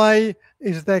 Why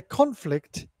is there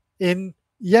conflict in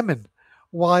Yemen?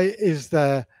 Why is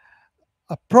there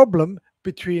a problem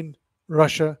between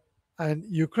Russia and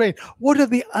Ukraine? What are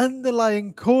the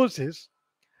underlying causes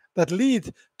that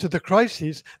lead to the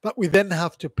crises that we then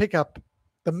have to pick up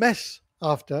the mess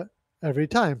after every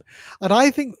time? And I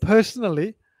think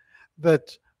personally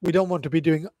that we don't want to be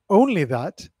doing only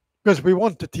that, because we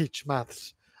want to teach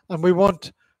maths and we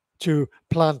want to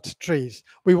plant trees.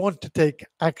 We want to take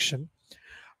action.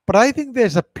 But I think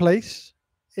there's a place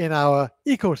in our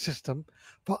ecosystem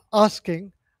for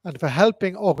asking and for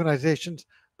helping organizations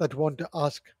that want to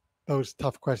ask those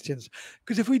tough questions.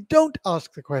 Because if we don't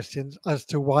ask the questions as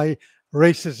to why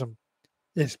racism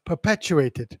is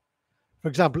perpetuated, for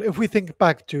example, if we think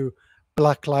back to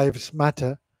Black Lives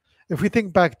Matter, if we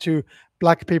think back to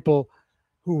Black people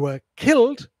who were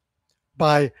killed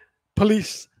by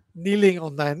police kneeling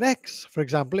on their necks, for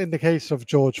example, in the case of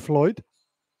George Floyd,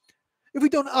 if we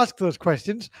don't ask those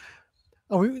questions,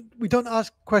 and we don't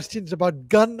ask questions about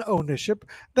gun ownership,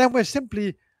 then we're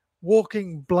simply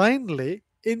walking blindly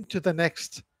into the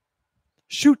next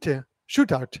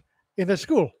shootout in a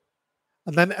school.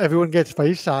 And then everyone gets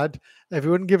very sad,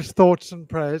 everyone gives thoughts and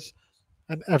prayers,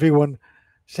 and everyone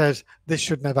says this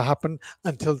should never happen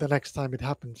until the next time it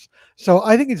happens. So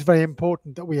I think it's very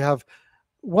important that we have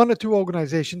one or two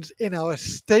organizations in our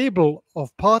stable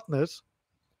of partners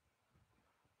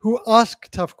who ask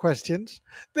tough questions.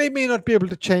 They may not be able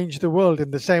to change the world in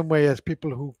the same way as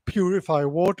people who purify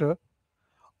water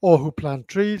or who plant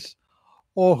trees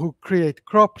or who create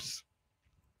crops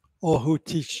or who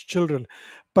teach children.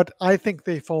 But I think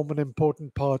they form an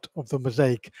important part of the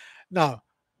mosaic. Now,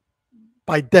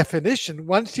 by definition,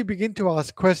 once you begin to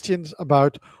ask questions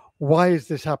about why is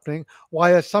this happening,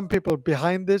 why are some people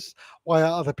behind this, why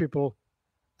are other people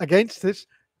against this,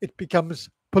 it becomes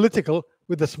political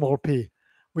with a small p.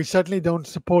 We certainly don't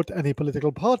support any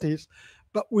political parties,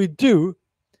 but we do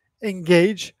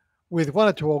engage with one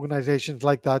or two organizations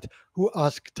like that who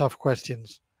ask tough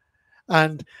questions.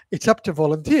 And it's up to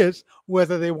volunteers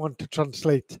whether they want to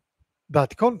translate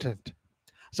that content.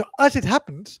 So, as it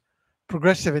happens,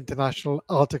 Progressive International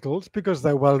articles, because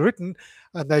they're well written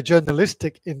and they're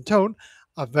journalistic in tone,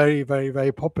 are very, very,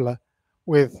 very popular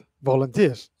with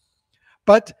volunteers.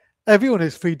 But everyone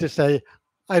is free to say,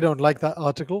 I don't like that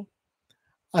article.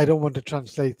 I don't want to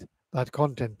translate that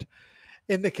content.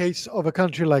 In the case of a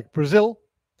country like Brazil,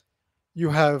 you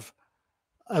have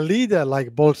a leader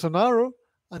like Bolsonaro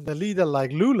and a leader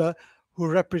like Lula who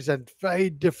represent very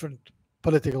different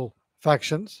political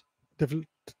factions, different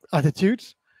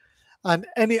attitudes. And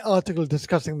any article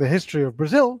discussing the history of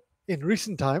Brazil in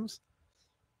recent times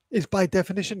is by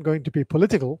definition going to be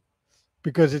political,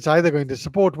 because it's either going to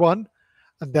support one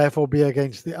and therefore be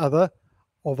against the other,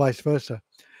 or vice versa.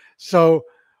 So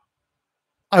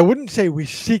I wouldn't say we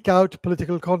seek out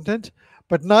political content,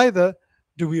 but neither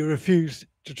do we refuse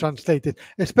to translate it,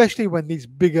 especially when these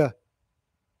bigger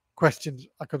questions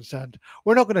are concerned.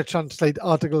 We're not going to translate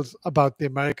articles about the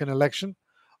American election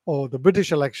or the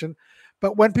British election,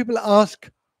 but when people ask,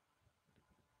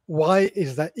 why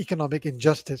is there economic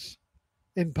injustice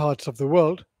in parts of the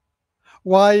world?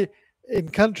 Why, in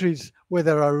countries where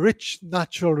there are rich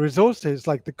natural resources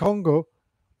like the Congo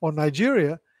or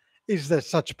Nigeria, is there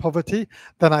such poverty?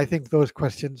 Then I think those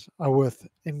questions are worth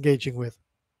engaging with.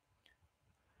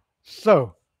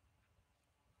 So,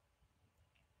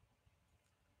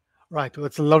 right, well,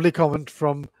 it's a lovely comment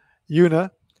from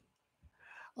Una.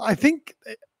 I think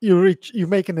you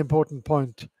make an important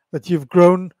point that you've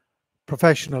grown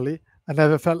professionally and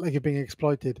never felt like you're being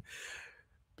exploited.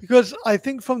 Because I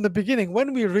think from the beginning,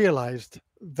 when we realized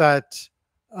that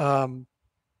um,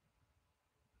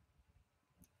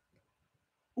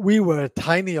 we were a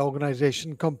tiny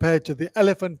organization compared to the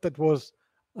elephant that was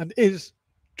and is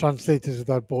Translators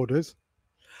Without Borders.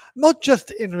 Not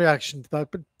just in reaction to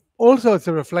that, but also as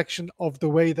a reflection of the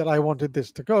way that I wanted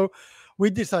this to go, we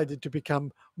decided to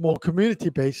become more community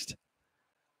based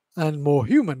and more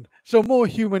human. So, more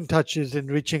human touches in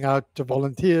reaching out to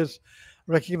volunteers,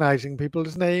 recognizing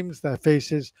people's names, their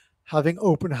faces, having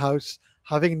open house,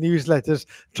 having newsletters,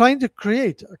 trying to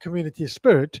create a community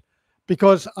spirit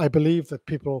because I believe that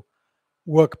people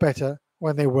work better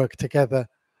when they work together.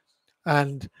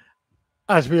 And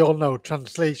as we all know,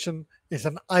 translation is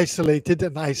an isolated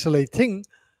and isolating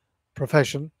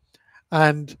profession.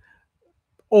 And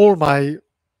all my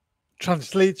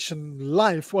translation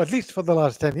life, or at least for the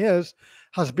last 10 years,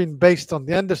 has been based on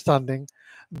the understanding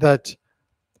that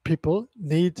people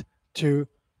need to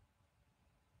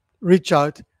reach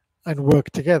out and work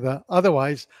together.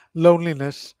 Otherwise,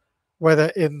 loneliness, whether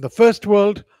in the first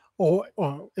world or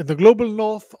in the global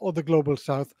north or the global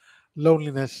south,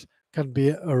 loneliness can be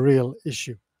a real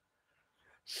issue.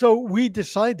 So we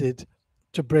decided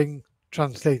to bring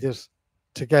translators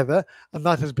together, and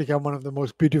that has become one of the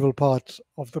most beautiful parts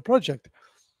of the project.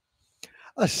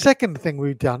 A second thing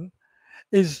we've done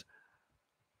is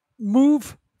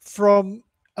move from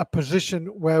a position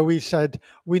where we said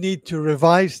we need to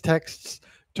revise texts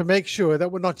to make sure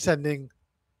that we're not sending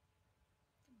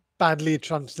badly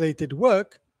translated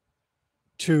work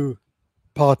to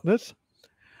partners.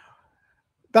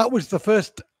 That was the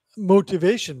first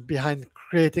motivation behind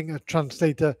creating a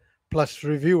translator plus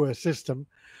reviewer system.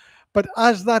 But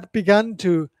as that began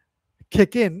to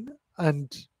kick in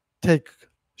and take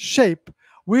shape,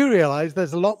 we realized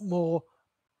there's a lot more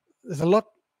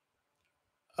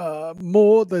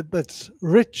that's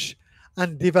rich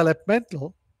and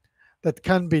developmental that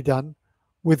can be done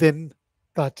within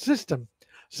that system.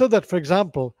 So that, for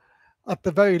example, at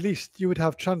the very least, you would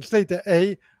have translator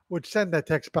A would send that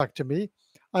text back to me.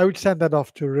 I would send that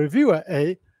off to reviewer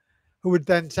A, who would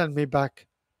then send me back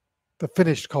the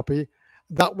finished copy.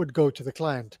 That would go to the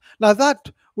client. Now, that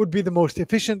would be the most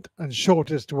efficient and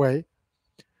shortest way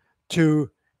to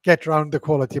get around the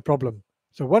quality problem.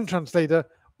 So, one translator,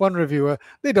 one reviewer,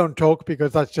 they don't talk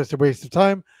because that's just a waste of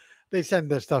time. They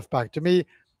send their stuff back to me.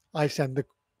 I send it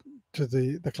to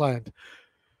the client.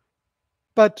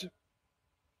 But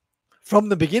from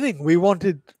the beginning, we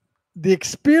wanted the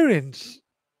experience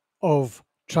of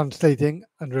translating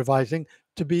and revising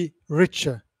to be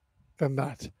richer than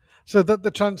that, so that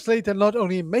the translator not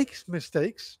only makes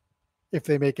mistakes, if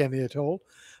they make any at all,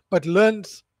 but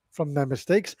learns from their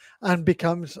mistakes and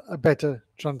becomes a better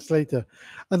translator.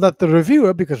 And that the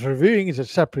reviewer, because reviewing is a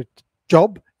separate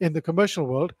job in the commercial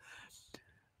world,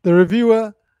 the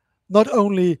reviewer not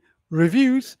only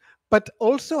reviews, but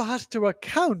also has to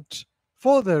account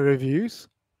for their reviews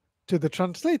to the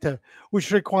translator,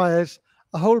 which requires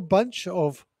a whole bunch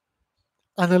of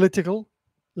analytical,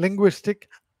 linguistic,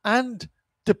 and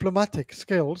diplomatic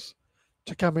skills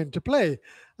to come into play.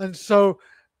 And so,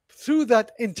 through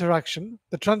that interaction,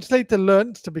 the translator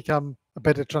learns to become a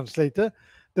better translator,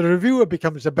 the reviewer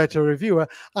becomes a better reviewer,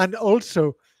 and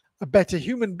also a better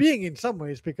human being in some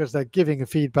ways because they're giving a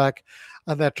feedback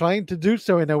and they're trying to do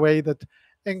so in a way that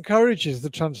encourages the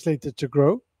translator to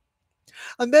grow.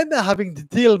 And then they're having to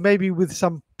deal maybe with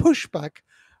some pushback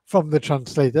from the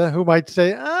translator who might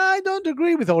say, I don't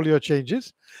agree with all your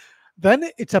changes. Then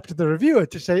it's up to the reviewer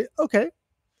to say, okay,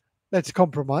 let's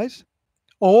compromise.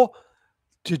 Or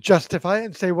to justify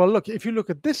and say, well, look, if you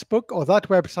look at this book or that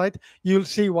website, you'll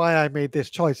see why I made this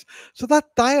choice. So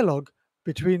that dialogue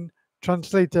between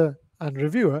translator and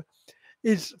reviewer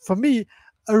is, for me,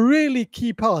 a really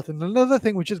key part. And another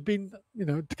thing which has been,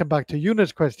 to come back to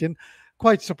Yuna's question,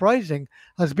 quite surprising,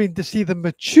 has been to see the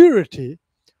maturity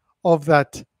of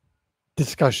that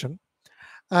discussion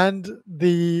and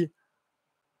the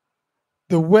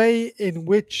way in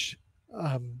which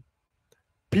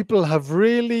people have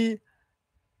really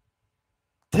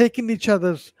taken each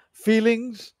other's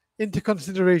feelings into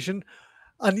consideration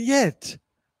and yet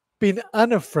been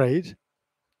unafraid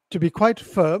to be quite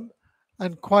firm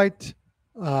and quite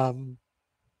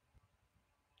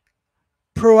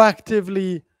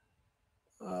proactively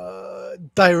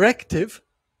directive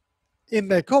in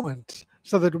their comments,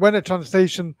 so that when a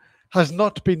translation has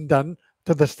not been done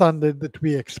to the standard that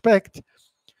we expect,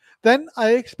 then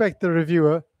I expect the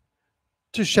reviewer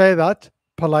to share that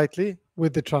politely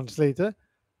with the translator,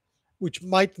 which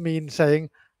might mean saying,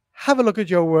 have a look at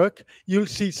your work, you'll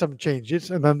see some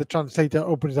changes. And then the translator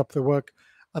opens up the work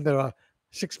and there are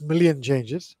 6 million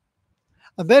changes.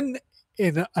 And then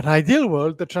in an ideal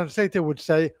world, the translator would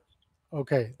say,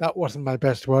 Okay, that wasn't my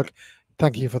best work.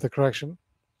 Thank you for the correction.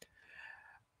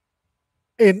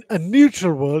 In a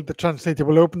neutral world, the translator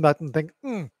will open that and think,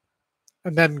 and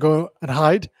then go and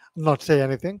hide and not say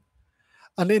anything.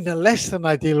 And in a less than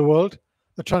ideal world,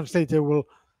 the translator will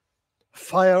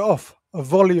fire off a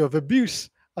volley of abuse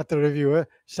at the reviewer,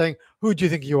 saying, "Who do you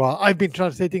think you are? I've been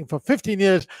translating for 15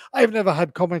 years. I've never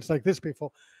had comments like this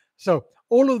before." So,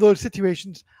 all of those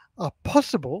situations are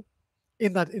possible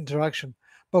in that interaction.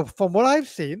 But from what I've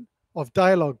seen of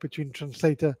dialogue between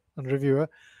translator and reviewer,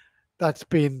 that's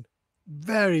been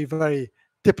very, very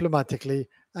diplomatically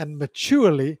and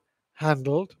maturely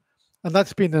handled. And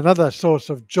that's been another source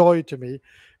of joy to me,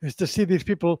 is to see these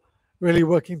people really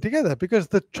working together. Because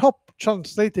the top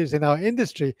translators in our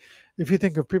industry, if you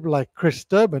think of people like Chris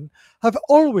Durbin, have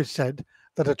always said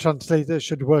that a translator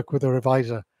should work with a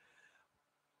reviser.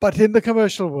 But in the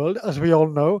commercial world, as we all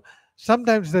know,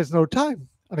 sometimes there's no time.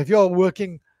 And if you're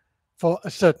working for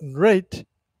a certain rate,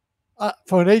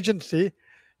 for an agency,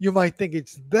 you might think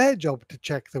it's their job to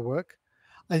check the work,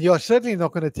 and you're certainly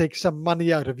not going to take some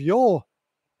money out of your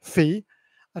fee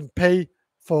and pay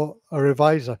for a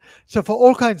reviser. So, for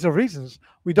all kinds of reasons,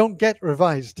 we don't get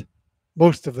revised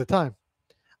most of the time,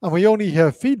 and we only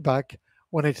hear feedback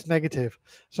when it's negative.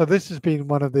 So, this has been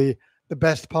one of the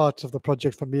best parts of the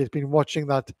project for me, has been watching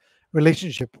that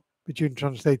relationship between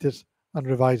translators and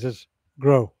revisers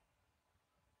grow.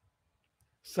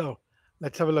 So,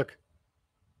 let's have a look.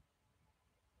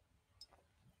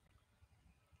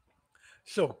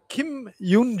 So Kim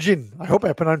Yoon Jin, I hope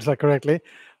I pronounced that correctly,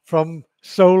 from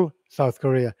Seoul, South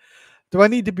Korea. Do I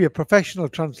need to be a professional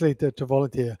translator to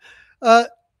volunteer? Uh,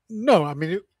 no, I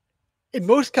mean, in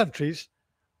most countries,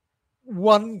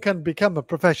 one can become a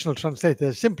professional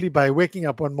translator simply by waking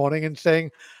up one morning and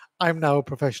saying, I'm now a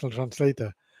professional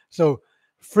translator. So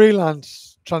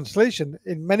freelance translation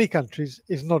in many countries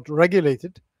is not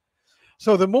regulated.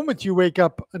 So the moment you wake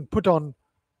up and put on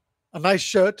a nice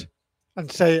shirt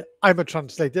and say, I'm a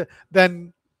translator,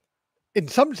 then in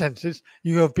some senses,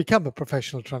 you have become a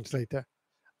professional translator,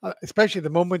 especially the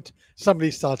moment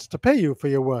somebody starts to pay you for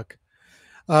your work.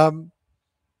 Um,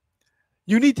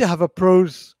 you need to have a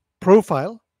ProZ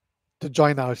profile to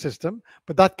join our system,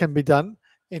 but that can be done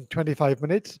in 25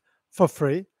 minutes for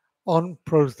free on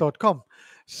ProZ.com.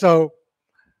 So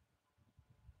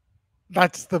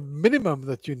that's the minimum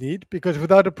that you need, because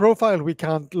without a profile, we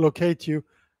can't locate you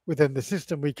within the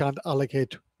system. We can't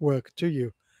allocate work to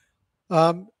you.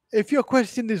 If your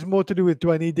question is more to do with,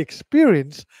 do I need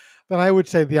experience, then I would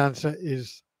say the answer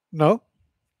is no.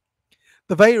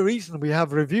 The very reason we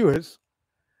have reviewers,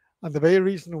 and the very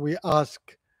reason we ask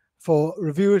for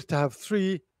reviewers to have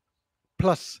 3+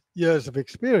 years of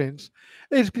experience,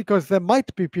 is because there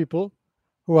might be people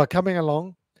who are coming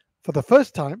along for the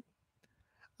first time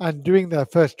and doing their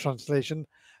first translation.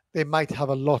 They might have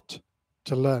a lot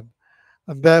to learn,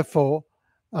 and therefore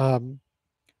um,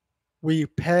 we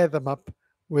pair them up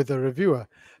with a reviewer.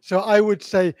 So I would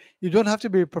say you don't have to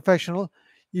be a professional,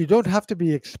 you don't have to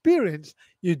be experienced,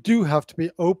 you do have to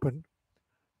be open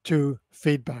to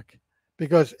feedback.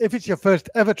 Because if it's your first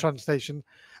ever translation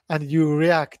and you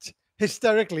react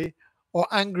hysterically or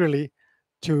angrily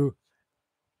to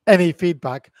any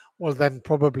feedback, well, then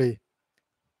probably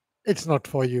it's not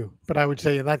for you. But I would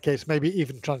say in that case, maybe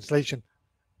even translation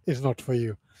is not for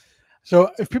you. So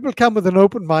if people come with an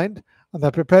open mind and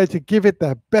they're prepared to give it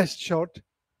their best shot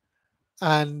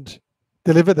and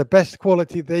deliver the best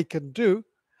quality they can do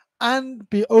and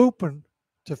be open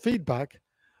to feedback,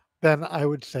 then I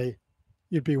would say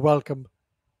you'd be welcome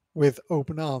with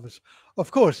open arms.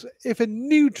 Of course, if a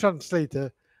new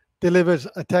translator delivers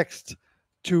a text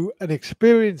to an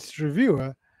experienced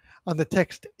reviewer and the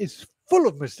text is full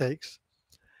of mistakes,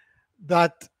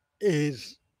 that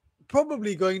is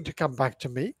probably going to come back to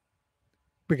me,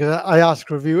 because I ask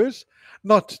reviewers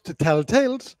not to tell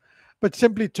tales, but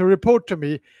simply to report to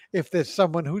me if there's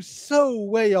someone who's so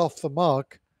way off the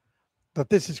mark that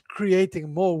this is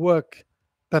creating more work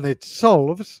than it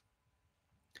solves,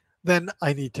 then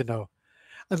I need to know.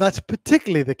 And that's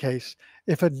particularly the case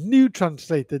if a new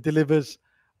translator delivers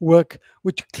work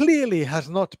which clearly has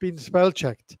not been spell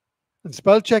checked. And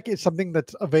spell check is something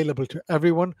that's available to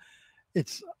everyone.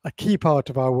 It's a key part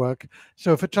of our work.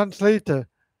 So if a translator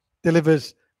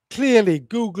delivers clearly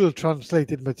Google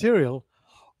translated material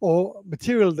or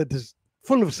material that is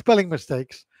full of spelling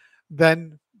mistakes,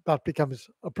 then that becomes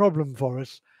a problem for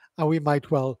us, and we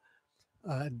might well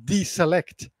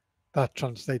deselect that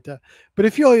translator. But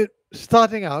if you're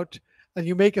starting out and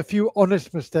you make a few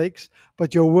honest mistakes,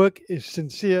 but your work is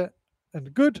sincere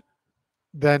and good,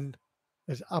 then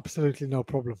there's absolutely no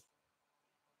problem.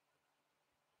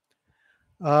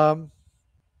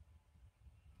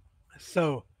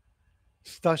 So,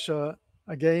 Stasha,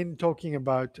 again, talking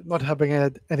about not having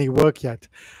had any work yet.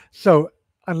 So,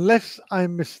 unless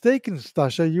I'm mistaken,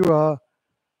 Stasha, you are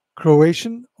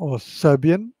Croatian or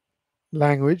Serbian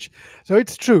language. So,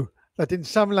 it's true that in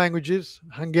some languages,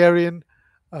 Hungarian,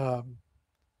 um,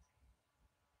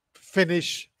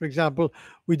 Finnish, for example,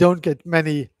 we don't get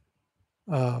many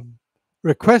um,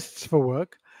 requests for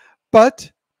work.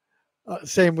 But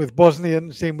same with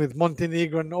Bosnian, same with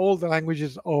Montenegrin, all the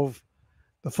languages of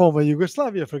the former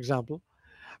Yugoslavia, for example.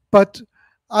 But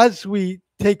as we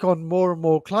take on more and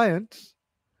more clients,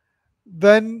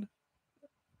 then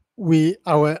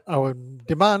our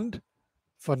demand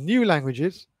for new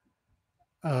languages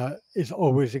is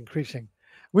always increasing.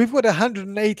 We've got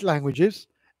 108 languages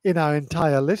in our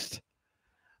entire list,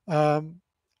 um,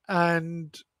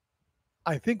 and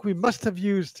I think we must have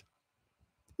used,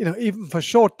 even for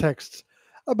short texts,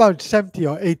 about 70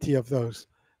 or 80 of those.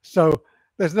 So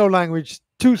there's no language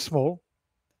too small,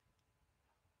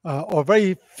 or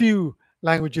very few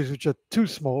languages which are too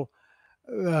small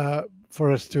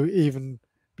for us to even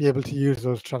be able to use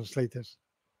those translators.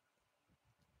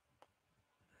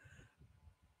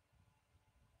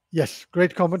 Yes,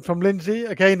 great comment from Lindsay.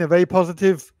 Again, a very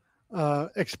positive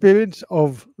experience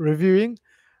of reviewing,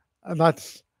 and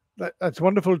that's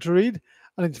wonderful to read,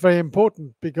 and it's very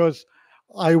important because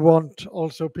I want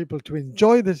also people to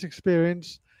enjoy this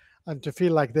experience and to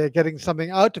feel like they're getting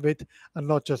something out of it and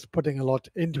not just putting a lot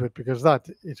into it, because that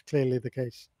is clearly the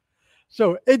case.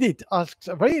 So Edith asks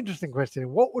a very interesting question: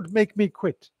 what would make me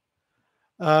quit?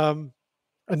 Um,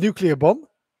 a nuclear bomb.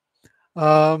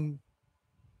 Um,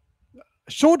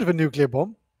 Short of a nuclear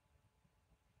bomb,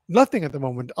 nothing at the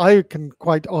moment. I can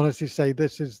quite honestly say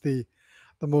this is the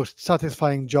most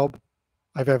satisfying job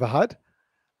I've ever had.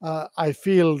 I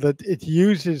feel that it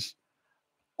uses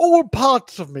all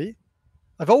parts of me.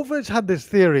 I've always had this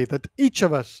theory that each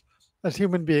of us, as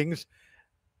human beings,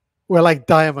 we're like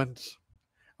diamonds.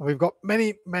 And we've got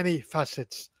many, many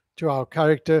facets to our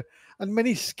character and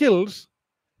many skills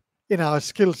in our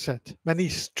skill set. Many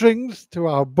strings to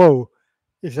our bow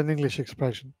is an English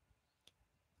expression.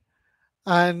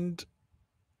 And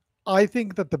I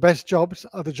think that the best jobs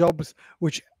are the jobs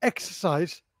which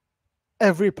exercise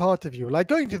every part of you. Like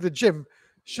going to the gym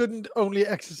shouldn't only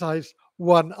exercise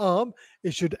one arm,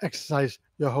 it should exercise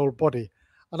your whole body.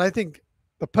 And I think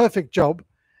the perfect job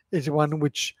is one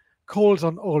which calls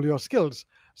on all your skills.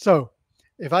 So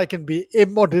if I can be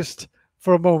immodest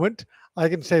for a moment, I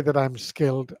can say that I'm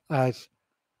skilled as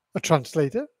a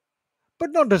translator, but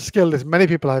not as skilled as many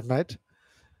people I've met.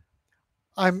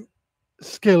 I'm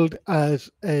skilled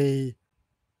as a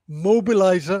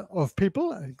mobilizer of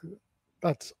people.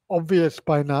 That's obvious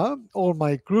by now. All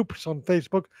my groups on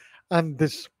Facebook and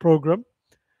this program.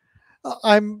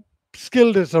 I'm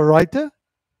skilled as a writer,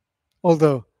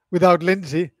 although without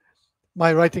Lindsay,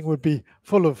 my writing would be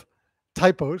full of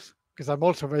typos because I'm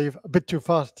also a bit too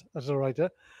fast as a writer.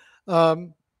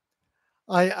 Um,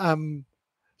 I am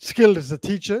skilled as a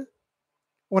teacher.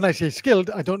 When I say skilled,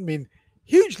 I don't mean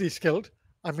hugely skilled.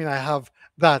 I mean I have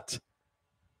that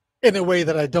in a way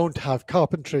that I don't have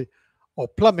carpentry or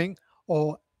plumbing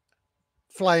or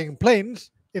flying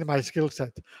planes in my skill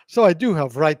set. So I do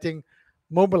have writing,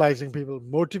 mobilizing people,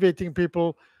 motivating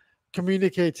people,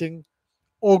 communicating,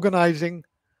 organizing,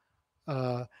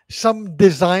 some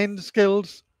design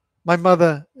skills. My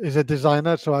mother is a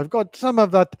designer, so I've got some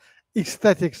of that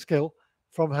aesthetic skill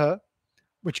from her,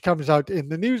 which comes out in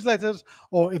the newsletters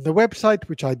or in the website,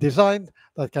 which I designed,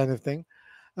 that kind of thing.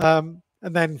 And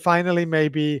then finally,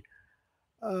 maybe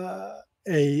uh,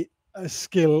 a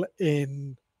skill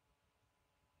in,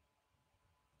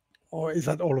 or is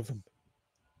that all of them?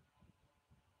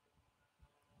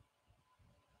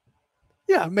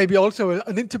 Yeah, maybe also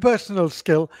an interpersonal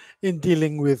skill in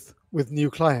dealing with new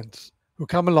clients who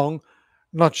come along,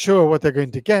 not sure what they're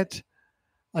going to get,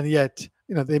 and yet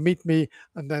they meet me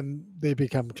and then they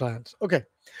become clients. Okay,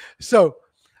 so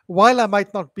while I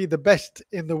might not be the best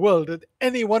in the world at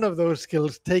any one of those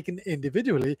skills taken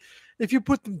individually, if you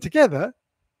put them together,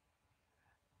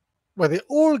 where they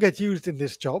all get used in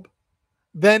this job,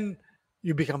 then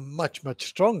you become much, much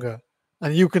stronger.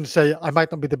 And you can say, I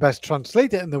might not be the best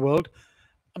translator in the world,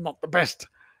 I'm not the best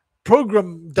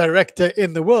program director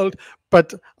in the world,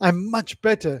 but I'm much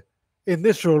better in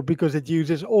this role because it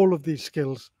uses all of these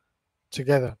skills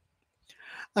together.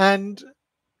 And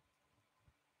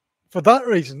for that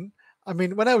reason, I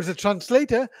mean, when I was a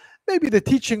translator, maybe the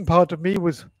teaching part of me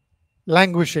was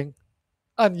languishing,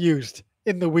 unused,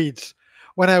 in the weeds.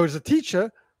 When I was a teacher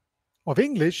of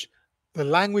English, the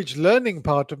language learning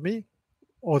part of me,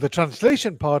 or the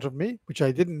translation part of me, which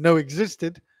I didn't know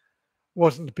existed,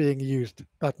 wasn't being used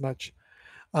that much.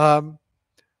 Um,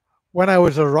 when I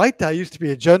was a writer, I used to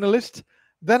be a journalist.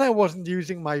 Then I wasn't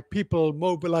using my people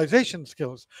mobilization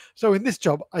skills. So in this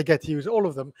job, I get to use all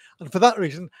of them. And for that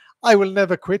reason, I will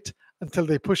never quit until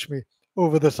they push me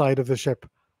over the side of the ship.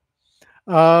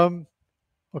 Um,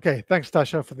 okay, thanks,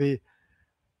 Tasha, for the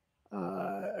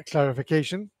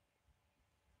clarification.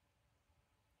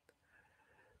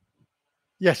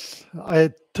 Yes, I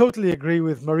totally agree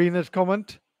with Marina's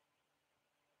comment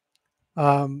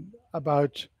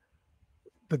about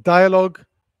the dialogue,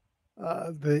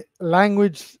 the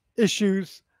language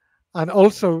issues, and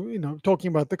also, talking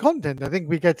about the content. I think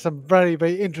we get some very,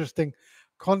 very interesting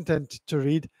content to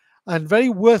read and very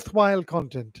worthwhile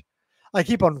content. I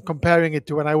keep on comparing it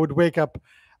to when I would wake up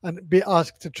and be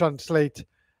asked to translate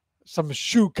some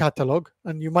shoe catalog,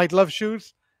 and you might love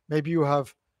shoes. Maybe you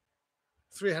have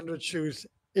 300 shoes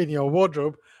in your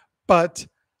wardrobe. But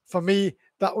for me,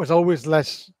 that was always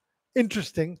less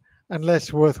interesting and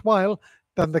less worthwhile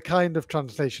than the kind of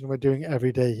translation we're doing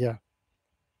every day here.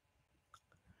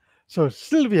 So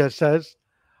Sylvia says,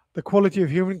 the quality of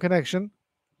human connection.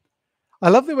 I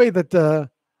love the way that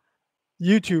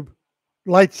YouTube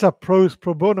lights up ProZ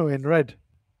Pro Bono in red.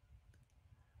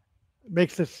 It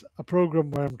makes this a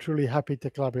program where I'm truly happy to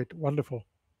collaborate. Wonderful.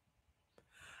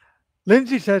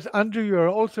 Lindsay says, Andrew, you are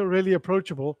also really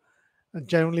approachable and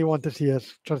genuinely want to see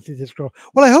us translate this grow.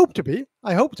 Well, I hope to be.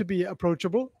 I hope to be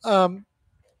approachable. I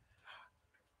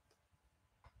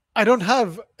don't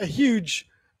have a huge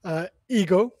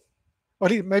ego. Or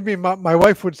at least maybe my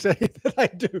wife would say that I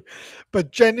do.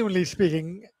 But genuinely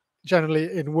speaking,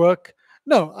 generally in work,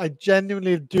 no, I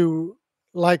genuinely do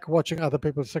like watching other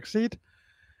people succeed.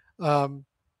 Um,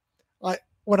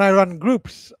 when I run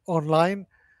groups online,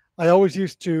 I always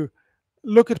used to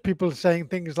look at people saying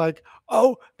things like,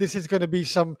 "Oh, this is going to be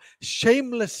some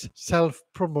shameless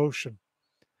self-promotion."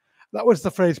 That was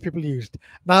the phrase people used.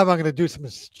 Now I'm going to do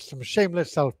some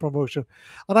shameless self-promotion,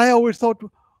 and I always thought,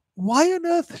 why on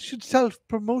earth should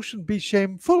self-promotion be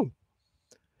shameful?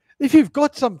 If you've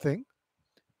got something,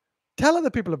 tell other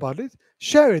people about it,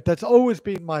 share it. That's always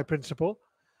been my principle.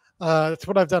 That's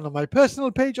what I've done on my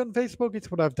personal page on Facebook. It's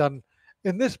what I've done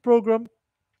in this program.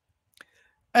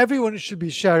 Everyone should be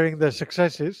sharing their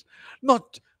successes,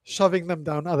 not shoving them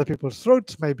down other people's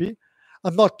throats, maybe.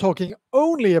 I'm not talking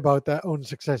only about their own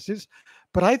successes,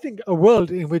 but I think a world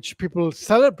in which people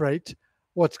celebrate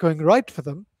what's going right for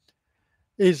them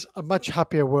is a much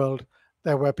happier world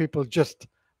than where people just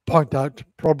point out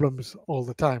problems all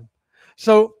the time.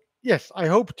 So, yes, I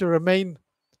hope to remain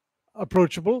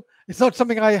approachable. It's not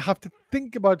something I have to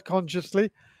think about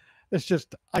consciously. It's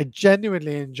just I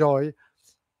genuinely enjoy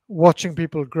watching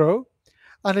people grow.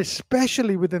 And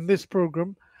especially within this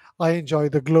program, I enjoy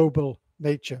the global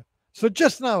nature. So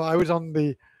just now, I was on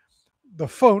the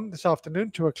phone this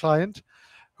afternoon to a client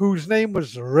whose name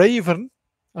was Raven,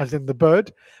 as in the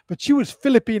bird, but she was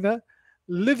Filipina,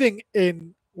 living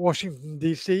in Washington,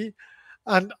 D.C.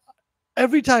 And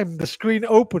every time the screen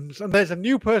opens and there's a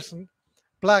new person,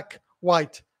 black,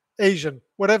 white, Asian,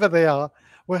 whatever they are,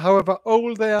 however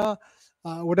old they are,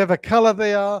 whatever color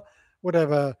they are,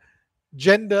 whatever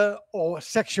gender or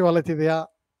sexuality they are,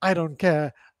 I don't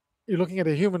care. You're looking at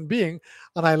a human being,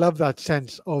 and I love that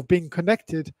sense of being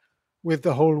connected with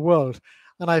the whole world.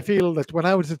 And I feel that when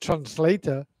I was a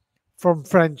translator from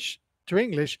French to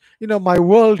English, my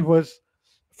world was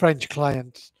French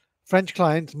clients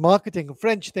marketing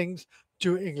French things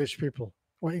to English people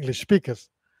or English speakers.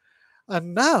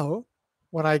 And now,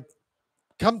 when I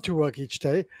come to work each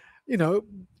day, you know,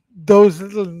 those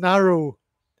little narrow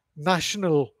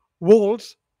national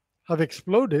walls have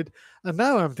exploded. And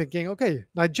now I'm thinking, okay,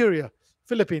 Nigeria,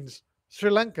 Philippines, Sri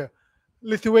Lanka,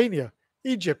 Lithuania,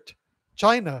 Egypt,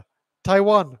 China,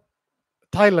 Taiwan,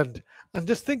 Thailand, and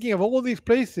just thinking of all these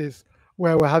places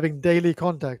where we're having daily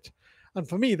contact. And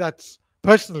for me, that's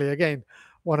personally, again,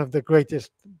 one of the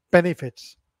greatest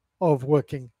benefits of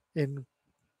working in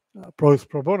ProZ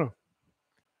Pro Bono.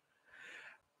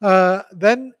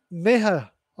 Then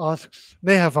Neha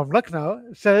from Lucknow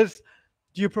says,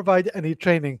 do you provide any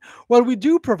training? Well, we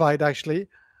do provide actually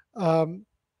um,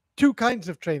 two kinds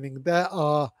of training. There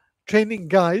are training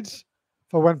guides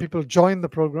for when people join the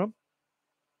program.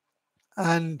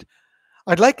 And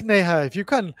I'd like, Neha, if you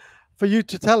can, for you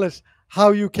to tell us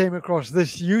how you came across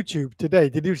this YouTube today.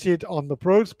 Did you see it on the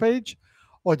ProZ page,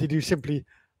 or did you simply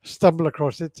stumble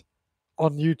across it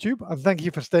on YouTube? And thank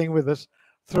you for staying with us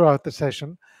throughout the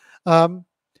session.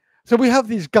 So we have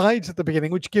these guides at the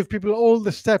beginning, which give people all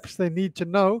the steps they need to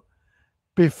know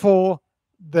before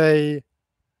they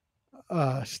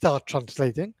start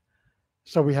translating.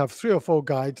 So we have 3 or 4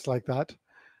 guides like that.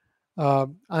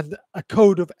 and a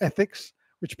code of ethics,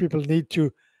 which people need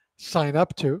to sign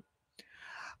up to.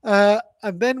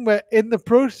 And then we're in the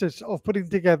process of putting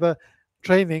together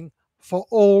training for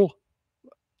all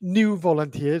new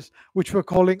volunteers, which we're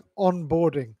calling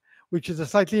onboarding, which is a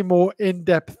slightly more in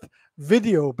depth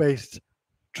video based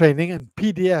training and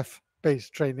PDF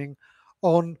based training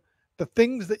on the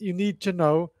things that you need to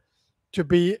know to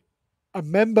be a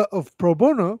member of Pro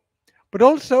Bono, but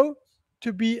also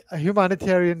to be a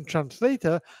humanitarian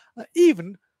translator,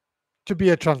 even to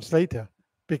be a translator,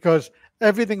 because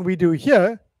everything we do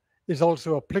here is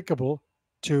also applicable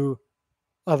to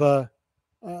other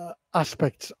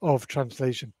aspects of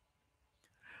translation.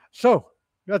 So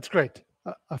that's great.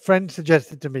 A friend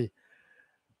suggested to me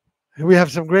we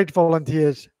have some great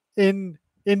volunteers in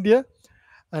India,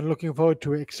 and looking forward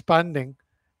to expanding.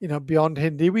 Beyond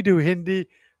Hindi, we do Hindi,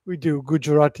 we do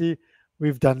Gujarati,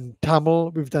 we've done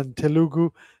Tamil, we've done Telugu,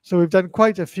 so we've done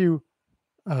quite a few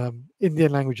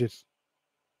Indian languages.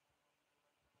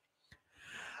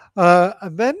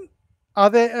 And then, are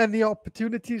there any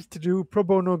opportunities to do pro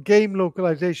bono game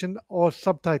localization or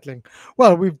subtitling?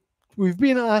 Well, we've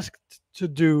been asked to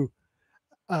do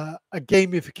a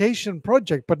gamification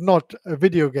project, but not a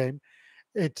video game.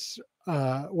 It's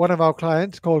one of our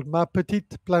clients called Ma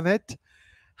Petite Planète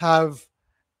have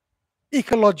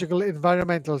ecological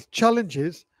environmental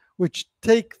challenges which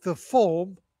take the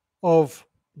form of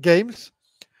games,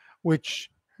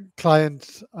 which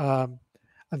clients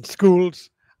and schools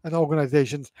and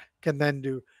organizations can then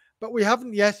do. But we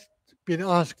haven't yet been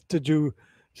asked to do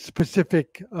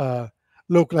specific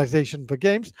localization for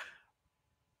games.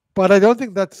 But I don't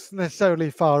think that's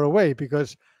necessarily far away,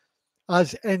 because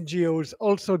as NGOs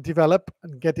also develop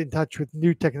and get in touch with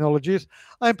new technologies,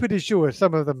 I'm pretty sure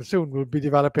some of them soon will be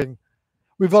developing.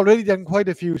 We've already done quite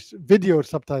a few video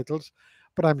subtitles,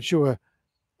 but I'm sure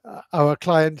our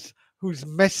clients whose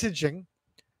messaging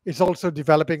is also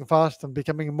developing fast and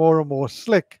becoming more and more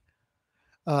slick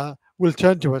will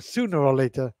turn to us sooner or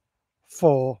later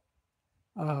for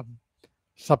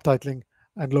subtitling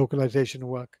and localization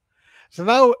work. So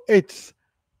now it's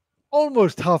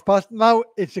almost half past. Now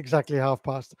it's exactly half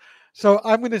past. So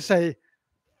I'm going to say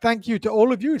thank you to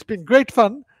all of you. It's been great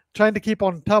fun trying to keep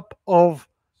on top of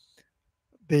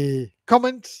the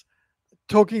comments,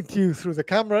 talking to you through the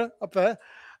camera up there,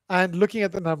 and looking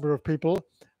at the number of people.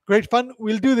 Great fun.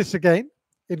 We'll do this again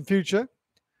in future.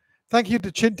 Thank you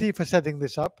to Chinti for setting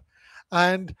this up.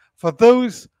 And for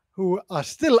those who are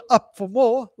still up for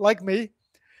more, like me,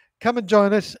 come and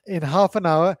join us in half an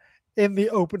hour in the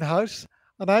open house.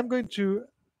 And I'm going to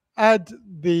add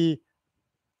the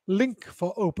link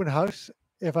for open house,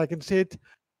 if I can see it.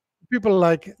 People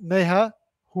like Neha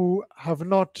who have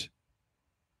not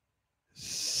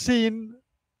seen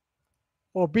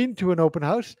or been to an open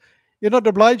house, you're not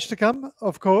obliged to come,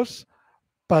 of course,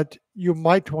 but you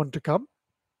might want to come.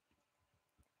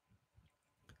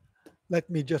 Let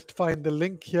me just find the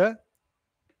link here.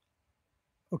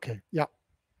 Okay, yeah.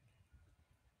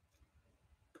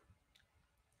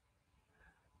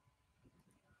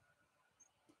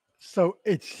 So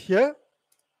it's here.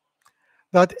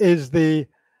 That is the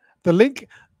link.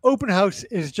 Open house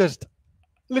is just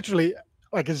literally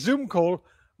like a Zoom call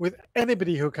with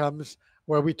anybody who comes,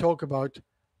 where we talk about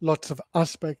lots of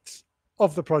aspects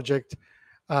of the project,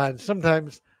 and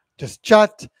sometimes just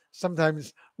chat.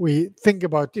 Sometimes we think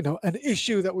about an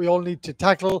issue that we all need to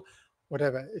tackle,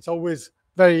 whatever. It's always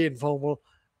very informal,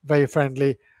 very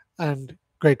friendly, and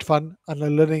great fun, and a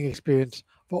learning experience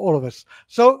for all of us.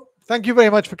 So thank you very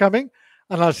much for coming,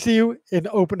 and I'll see you in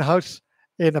open house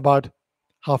in about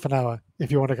half an hour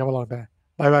if you want to come along there.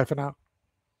 Bye bye for now.